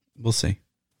 We'll see.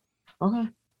 Okay.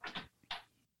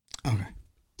 Okay.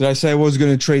 Did I say I was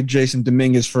going to trade Jason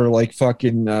Dominguez for like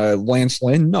fucking Lance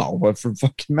Lynn? No, but for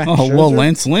fucking Max Scherzer? Well,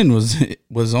 Lance Lynn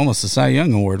was almost a Cy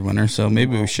Young Award winner, so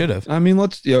maybe we should have. I mean,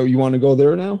 let's. You want to go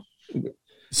there now?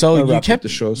 So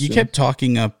you kept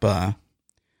talking about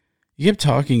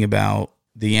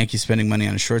the Yankees spending money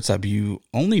on a shortstop. You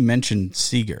only mentioned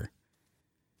Seager.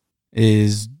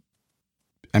 Is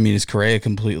Correa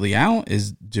completely out?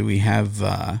 Do we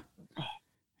have?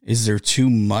 Is there too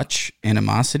much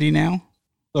animosity now?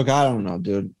 Look, I don't know,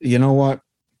 dude. You know what?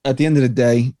 At the end of the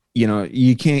day,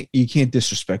 you can't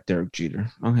disrespect Derek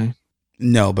Jeter. Okay.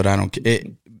 No, but I don't.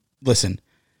 Listen,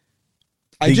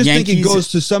 I just think it goes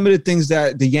to some of the things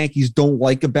that the Yankees don't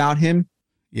like about him.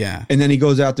 Yeah. And then he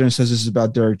goes out there and says this is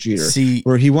about Derek Jeter. See,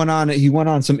 where he went on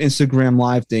some Instagram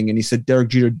live thing and he said Derek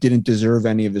Jeter didn't deserve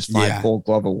any of his 5 Gold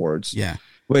Glove awards. Yeah.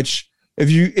 Which if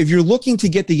you're looking to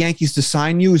get the Yankees to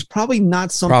sign you is probably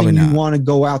not something you want to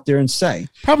go out there and say.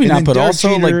 Probably not, but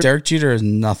also Derek Jeter has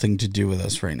nothing to do with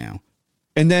us right now.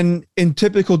 And then in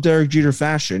typical Derek Jeter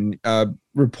fashion,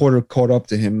 reporter caught up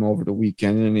to him over the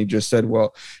weekend and he just said,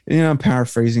 well, I'm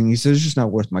paraphrasing. He says it's just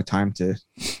not worth my time to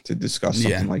discuss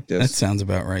something like this. That sounds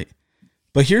about right.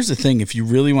 But here's the thing. If you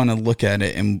really want to look at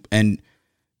it and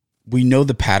we know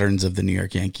the patterns of the New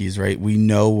York Yankees, right? We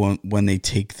know when they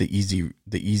take the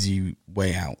easy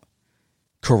way out.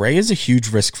 Correa is a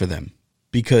huge risk for them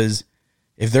because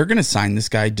if they're going to sign this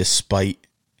guy despite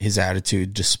his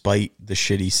attitude, despite the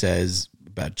shit he says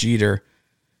about Jeter,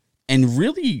 and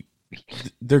really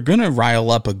they're going to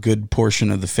rile up a good portion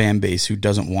of the fan base who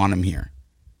doesn't want him here.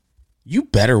 You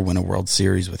better win a World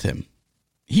Series with him.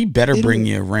 He better bring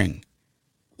you a ring.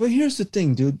 But here's the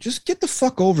thing, dude. Just get the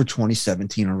fuck over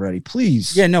 2017 already,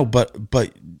 please. Yeah, no, but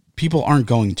people aren't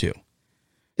going to.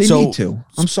 They need to.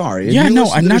 I'm sorry. Yeah, no,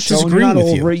 I'm not disagreeing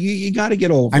with you. You got to get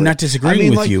over it. I'm not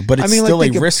disagreeing with you, but it's still a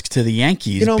risk to the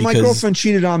Yankees. My girlfriend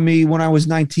cheated on me when I was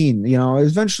 19.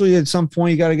 Eventually at some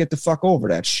point you got to get the fuck over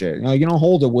that shit. You don't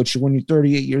hold it with you when you're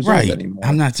 38 years old anymore.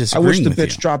 I'm not disagreeing with you. I wish the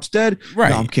bitch drops dead. Right.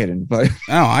 No, I'm kidding. But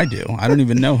no, I do. I don't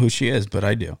even know who she is, but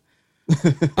I do.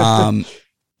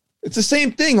 It's the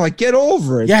same thing. Like, get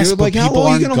over it. Yes, dude. but Like, how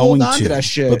long are you going to hold on to that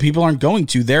shit? But people aren't going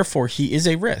to. Therefore, he is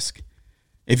a risk.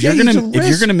 If you're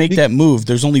gonna make that move,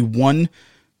 there's only one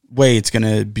way it's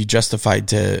gonna be justified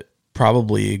to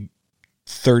probably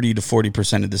 30 to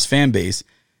 40% of this fan base,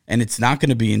 and it's not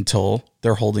gonna be until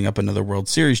they're holding up another World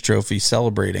Series trophy,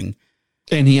 celebrating.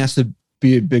 And he has to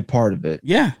be a big part of it.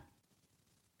 Yeah,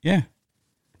 yeah.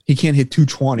 He can't hit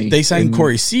 220. They signed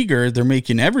Corey Seager. They're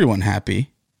making everyone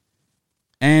happy,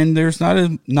 and there's not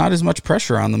as much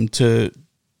pressure on them to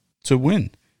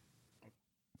win.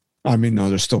 I mean, no,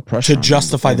 there's still pressure to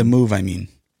justify the move. I mean,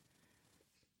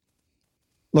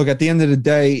 look, at the end of the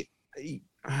day,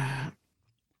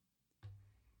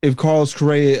 if Carlos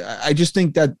Correa, I just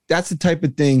think that that's the type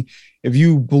of thing. If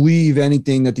you believe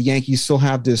anything, that the Yankees still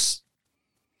have this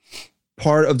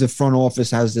part of the front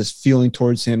office has this feeling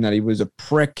towards him that he was a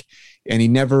prick and he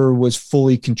never was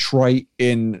fully contrite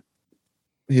in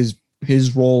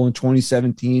his role in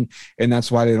 2017, and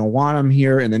that's why they don't want him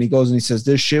here. And then he goes and he says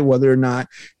this shit, whether or not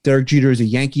Derek Jeter is a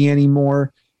Yankee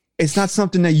anymore. It's not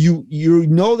something that you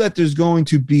know that there's going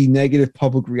to be negative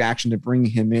public reaction to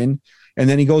bringing him in. And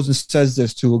then he goes and says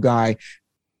this to a guy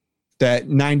that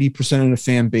 90% of the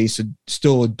fan base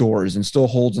still adores and still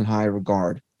holds in high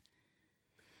regard.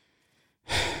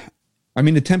 I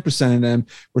mean, the 10% of them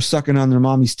were sucking on their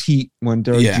mommy's teat when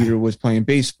Derek Jeter was playing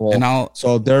baseball.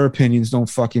 So their opinions don't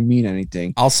fucking mean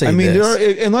anything. I'll say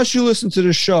unless you listen to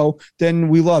the show, then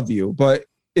we love you. But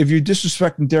if you're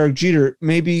disrespecting Derek Jeter,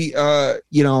 maybe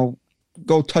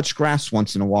go touch grass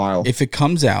once in a while. If it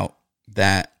comes out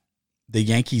that the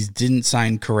Yankees didn't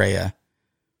sign Correa,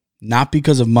 not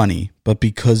because of money, but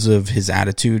because of his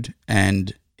attitude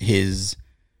and his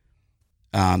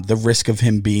the risk of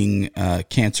him being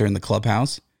cancer in the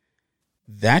clubhouse,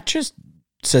 that just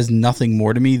says nothing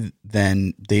more to me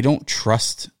than they don't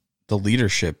trust the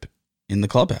leadership in the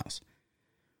clubhouse.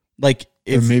 Like,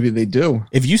 or maybe they do.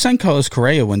 If you signed Carlos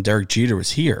Correa when Derek Jeter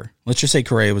was here, let's just say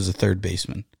Correa was a third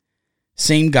baseman.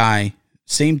 Same guy,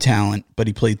 same talent, but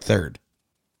he played third.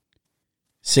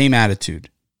 Same attitude.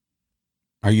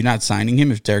 Are you not signing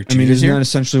him if Derek Jeter's here? Isn't that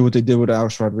essentially what they did with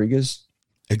Alex Rodriguez?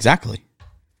 Exactly.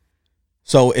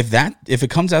 So if it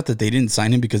comes out that they didn't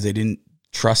sign him because they didn't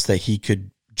trust that he could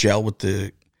gel with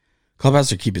the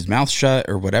clubhouse or keep his mouth shut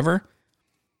or whatever,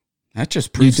 that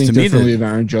just proves to me that... You think differently of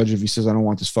Aaron Judge if he says, I don't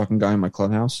want this fucking guy in my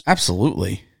clubhouse?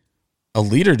 Absolutely. A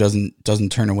leader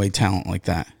doesn't turn away talent like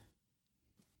that.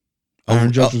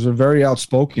 Aaron Judge was very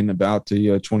outspoken about the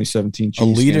 2017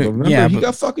 Chiefs scandal.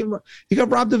 Remember, he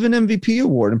got robbed of an MVP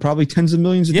award and probably tens of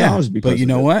millions of dollars because but you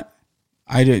know what?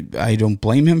 I don't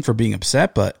blame him for being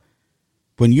upset, but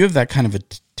when you have that kind of a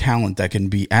talent that can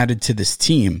be added to this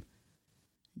team,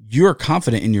 you're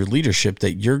confident in your leadership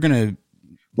that you're going to...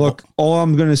 Look, all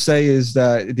I'm going to say is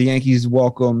that the Yankees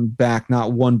welcome back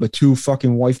not one but two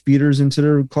fucking wife beaters into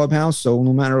their clubhouse. So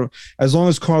no matter, as long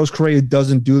as Carlos Correa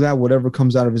doesn't do that, whatever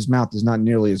comes out of his mouth is not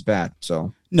nearly as bad.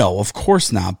 So no, of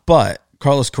course not. But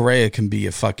Carlos Correa can be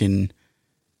a fucking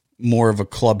more of a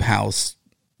clubhouse,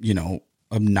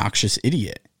 obnoxious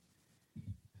idiot.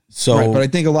 So, right, but I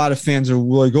think a lot of fans are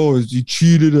like, "Oh, he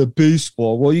cheated at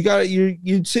baseball." Well,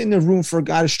 you'd sit in the room for a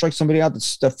guy to strike somebody out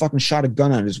that fucking shot a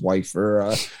gun at his wife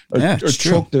or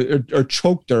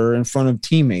choked her in front of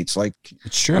teammates. Like,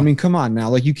 it's true. I mean, come on now.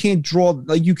 Like, you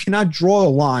cannot draw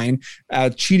a line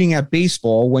at cheating at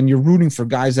baseball when you're rooting for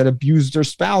guys that abuse their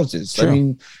spouses. True. I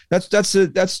mean, that's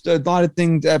a lot of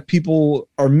things that people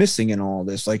are missing in all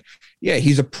this. Like, yeah,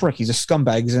 he's a prick. He's a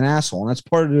scumbag. He's an asshole. And that's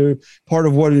part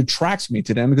of what attracts me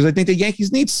to them because I think the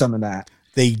Yankees need some of that.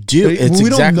 They do. It's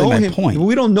exactly my point.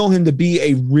 We don't know him to be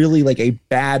a really a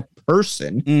bad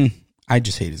person. I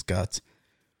just hate his guts.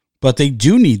 But they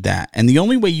do need that. And the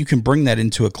only way you can bring that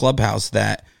into a clubhouse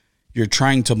that you're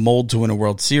trying to mold to win a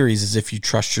World Series is if you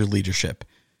trust your leadership.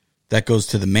 That goes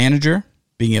to the manager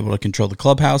being able to control the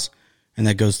clubhouse, and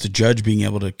that goes to Judge being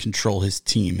able to control his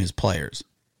team, his players.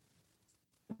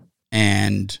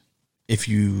 And if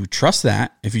you trust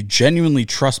that, if you genuinely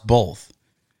trust both,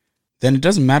 then it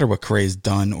doesn't matter what Correa's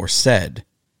done or said.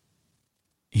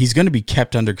 He's going to be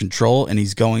kept under control, and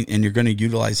you're going to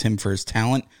utilize him for his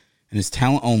talent and his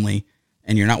talent only,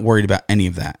 and you're not worried about any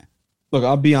of that. Look,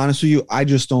 I'll be honest with you. I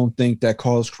just don't think that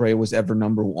Carlos Correa was ever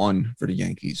number one for the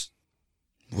Yankees.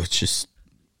 Which is,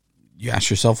 you ask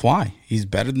yourself why. He's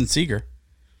better than Seager.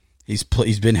 He's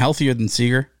been healthier than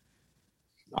Seager.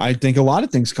 I think a lot of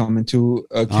things come into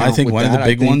account. I think one of the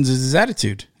big ones is his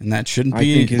attitude, and that shouldn't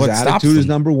be what stops him. His attitude is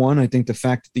number one. I think the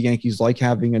fact that the Yankees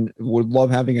would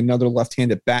love having another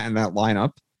left-handed bat in that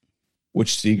lineup,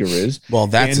 which Seager is. Well,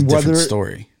 that's a different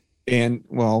story. And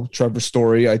Trevor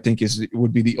Story, I think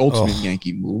would be the ultimate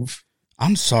Yankee move.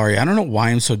 I'm sorry, I don't know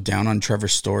why I'm so down on Trevor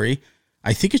Story.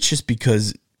 I think it's just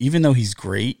because even though he's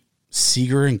great,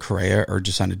 Seager and Correa are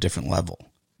just on a different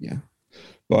level. Yeah,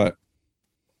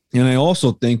 and I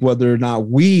also think whether or not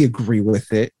we agree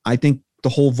with it, I think the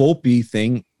whole Volpe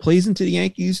thing plays into the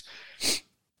Yankees'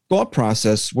 thought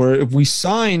process where if we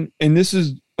sign, and this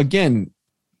is, again,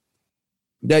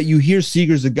 that you hear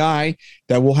Seager's a guy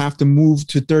that will have to move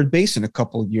to third base in a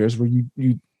couple of years where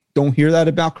you don't hear that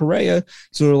about Correa.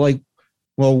 So they're like,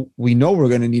 well, we know we're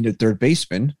going to need a third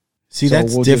baseman. See, so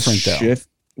that's different though.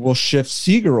 We'll shift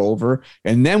Seager over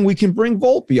and then we can bring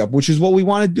Volpe up, which is what we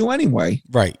want to do anyway.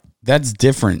 Right. That's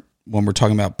different when we're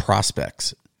talking about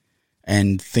prospects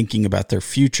and thinking about their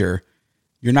future.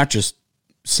 You're not just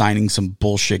signing some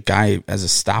bullshit guy as a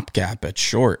stopgap at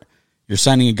short. You're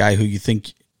signing a guy who you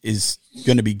think is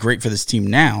going to be great for this team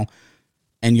now,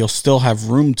 and you'll still have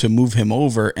room to move him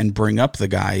over and bring up the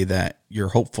guy that you're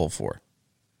hopeful for.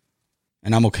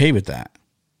 And I'm okay with that.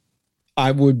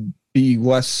 I would be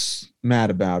less mad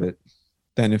about it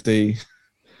than if they...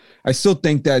 I still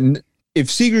think that if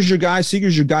Seager's your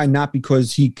guy not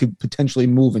because he could potentially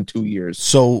move in 2 years.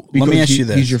 So let me ask you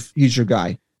this. He's your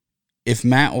guy. If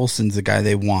Matt Olson's the guy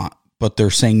they want, but they're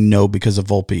saying no because of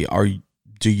Volpe,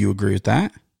 do you agree with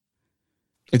that?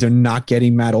 If they're not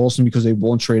getting Matt Olson because they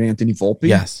won't trade Anthony Volpe?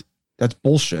 Yes. That's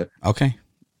bullshit. Okay.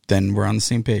 Then we're on the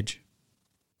same page.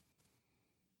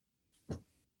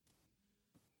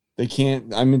 They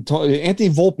can't. I mean, Anthony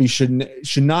Volpe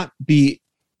should not be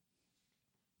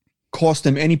cost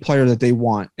them any player that they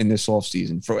want in this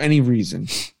offseason for any reason.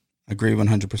 Agree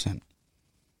 100%.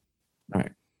 All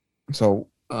right. So,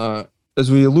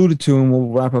 as we alluded to, and we'll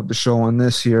wrap up the show on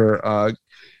this here,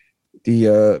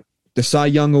 the Cy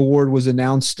Young Award was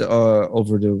announced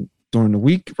during the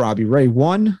week. Robbie Ray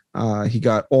won. He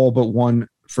got all but one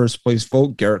first place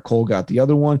vote. Garrett Cole got the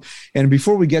other one. And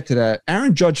before we get to that,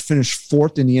 Aaron Judge finished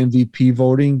fourth in the MVP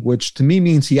voting, which to me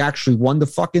means he actually won the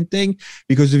fucking thing,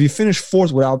 because if you finish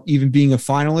fourth without even being a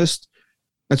finalist,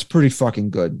 that's pretty fucking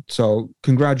good. So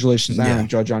congratulations, Aaron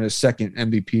Judge, on his second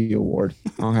MVP award.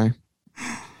 Okay.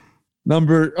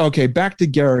 Back to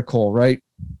Garrett Cole, right?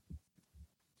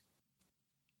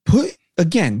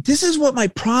 Again, this is what my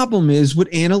problem is with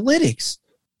analytics.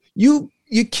 You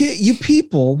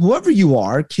people, whoever you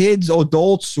are, kids,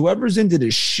 adults, whoever's into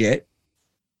this shit,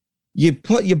 you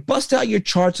bust out your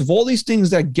charts of all these things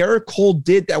that Garrett Cole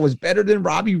did that was better than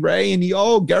Robbie Ray, and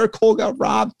Garrett Cole got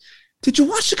robbed. Did you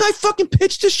watch the guy fucking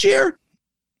pitch this year?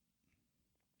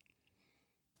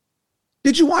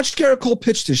 Did you watch Garrett Cole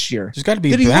pitch this year? There's got to be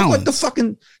Did he balance. look like the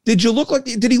fucking? Did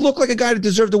he look like a guy that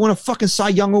deserved to win a fucking Cy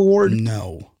Young Award?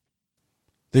 No.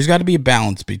 There's got to be a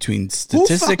balance between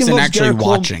statistics and actually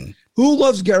watching. Who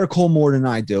loves Garrett Cole more than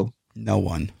I do? No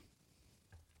one.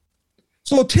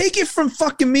 So take it from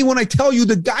fucking me when I tell you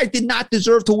the guy did not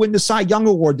deserve to win the Cy Young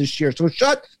Award this year. So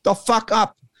shut the fuck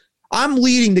up. I'm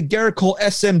leading the Garrett Cole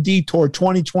SMD Tour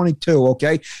 2022,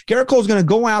 okay? Garrett Cole's going to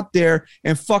go out there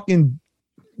and fucking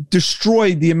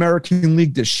destroy the American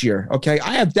League this year, okay?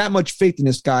 I have that much faith in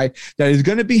this guy that he's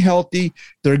going to be healthy.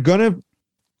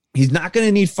 He's not going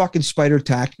to need fucking spider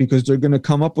tack because they're going to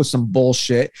come up with some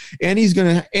bullshit. And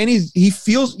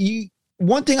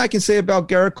one thing I can say about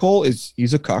Garrett Cole is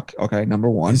he's a cuck. Okay. Number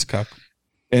one. He's a cuck.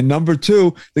 And number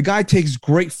two, the guy takes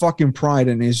great fucking pride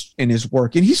in his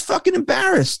work, and he's fucking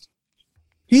embarrassed.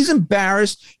 He's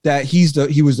embarrassed that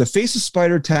he was the face of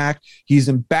Spider Tack. He's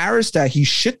embarrassed that he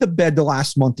shit the bed the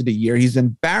last month of the year. He's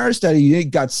embarrassed that he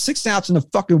got 6 outs in the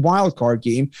fucking wild card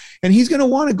game. And he's going to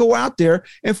want to go out there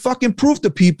and fucking prove to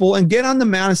people and get on the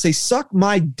mound and say, suck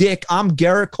my dick, I'm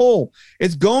Garrett Cole.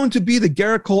 It's going to be the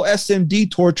Garrett Cole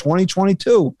SMD Tour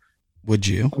 2022. Would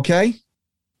you? Okay.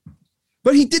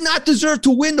 But he did not deserve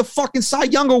to win the fucking Cy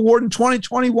Young Award in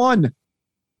 2021.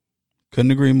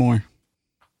 Couldn't agree more.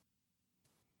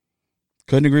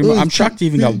 Couldn't agree more. I'm shocked he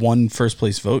even got one first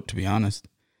place vote, to be honest.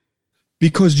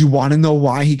 Because you want to know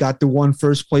why he got the one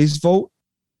first place vote?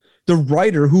 The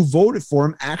writer who voted for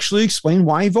him actually explained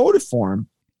why he voted for him.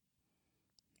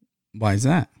 Why is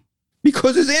that?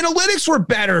 Because his analytics were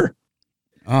better.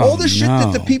 All the shit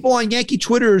that the people on Yankee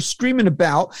Twitter are screaming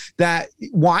about, that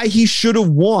why he should have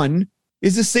won,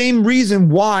 is the same reason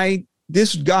why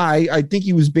this guy, I think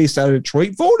he was based out of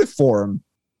Detroit, voted for him.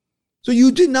 So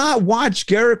you did not watch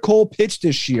Garrett Cole pitch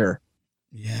this year.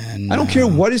 Yeah, no. I don't care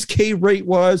what his K rate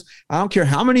was. I don't care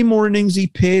how many more innings he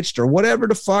pitched or whatever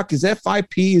the fuck. Is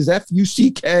FIP, is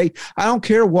FUCK. I don't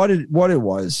care what it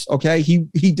was. Okay.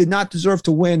 He did not deserve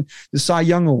to win the Cy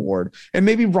Young Award. And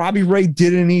maybe Robbie Ray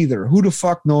didn't either. Who the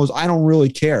fuck knows? I don't really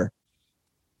care.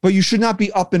 But you should not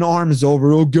be up in arms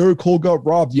over, Garrett Cole got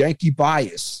robbed, Yankee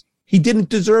bias. He didn't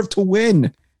deserve to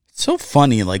win. It's so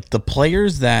funny. Like the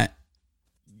players that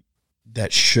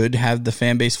should have the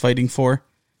fan base fighting for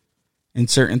in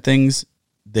certain things,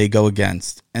 they go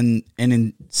against. And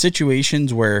in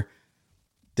situations where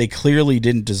they clearly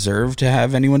didn't deserve to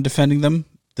have anyone defending them,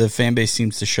 the fan base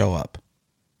seems to show up.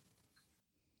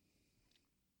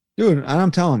 Dude, and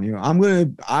I'm telling you,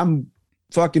 I'm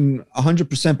fucking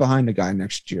 100% behind the guy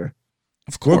next year.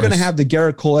 Of course. We're going to have the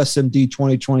Garrett Cole SMD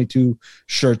 2022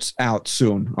 shirts out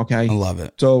soon, okay? I love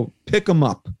it. So pick them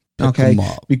up, Pick 'em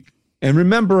up. And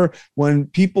remember, when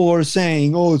people are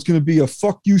saying, it's going to be a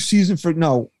fuck you season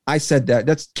no, I said that.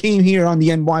 That came here on the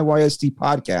NYYST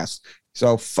podcast.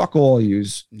 So fuck all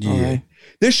yous. Yeah. All right?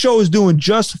 This show is doing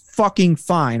just fucking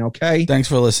fine, okay? Thanks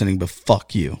for listening, but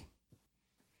fuck you.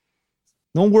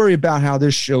 Don't worry about how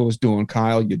this show is doing,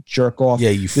 Kyle, you jerk off. Yeah,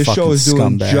 you This fucking show is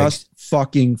doing scumbag. just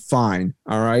fucking fine,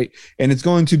 all right? And it's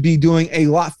going to be doing a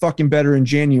lot fucking better in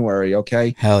January,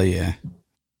 okay? Hell yeah.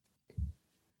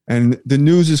 And the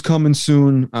news is coming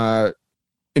soon. It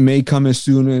may come as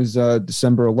soon as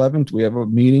December 11th. We have a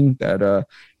meeting that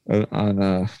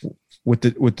with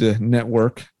the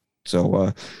network.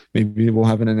 So maybe we'll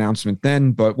have an announcement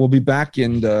then. But we'll be back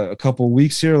in a couple of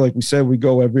weeks here. Like we said, we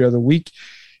go every other week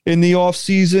in the off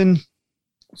season.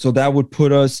 So that would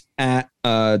put us at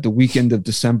the weekend of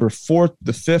December 4th,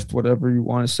 the 5th, whatever you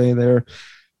want to say there.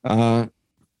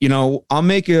 I'll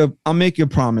make a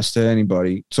promise to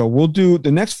anybody. So we'll do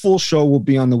the next full show will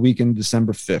be on the weekend,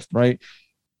 December 5th, right?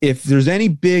 If there's any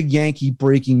big Yankee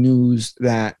breaking news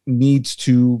that needs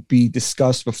to be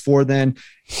discussed before then,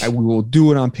 we will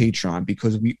do it on Patreon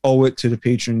because we owe it to the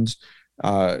patrons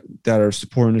that are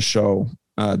supporting the show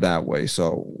that way.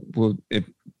 So if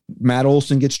Matt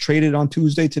Olson gets traded on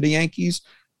Tuesday to the Yankees,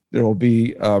 there will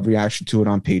be a reaction to it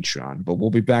on Patreon. But we'll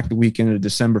be back the weekend of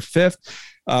December 5th.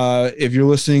 If you're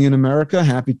listening in America,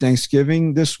 happy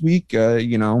Thanksgiving this week.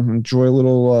 Enjoy a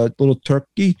little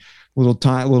turkey. Little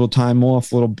time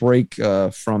off, little break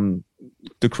from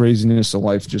the craziness of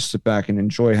life. Just sit back and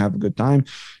enjoy, have a good time.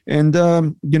 And,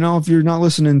 if you're not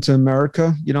listening to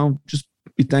America, just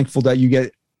be thankful that you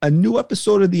get a new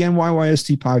episode of the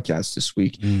NYYST podcast this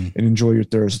week and enjoy your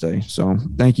Thursday. So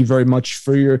thank you very much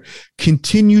for your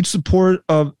continued support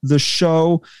of the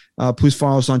show. Please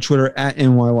follow us on Twitter at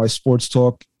NYY Sports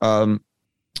Talk.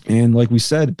 And like we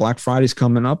said, Black Friday's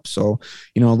coming up. So,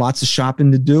 lots of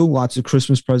shopping to do, lots of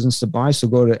Christmas presents to buy. So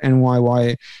go to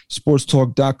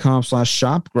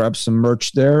nysportstalk.com/shop, grab some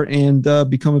merch there and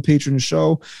become a patron of the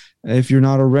show. If you're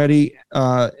not already,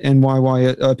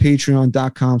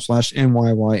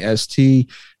 patreon.com/NYYST.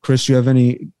 Chris, you have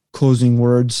any closing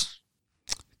words?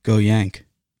 Go Yank.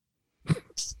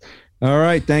 All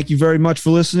right. Thank you very much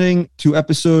for listening to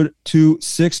episode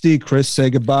 260. Chris, say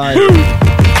goodbye.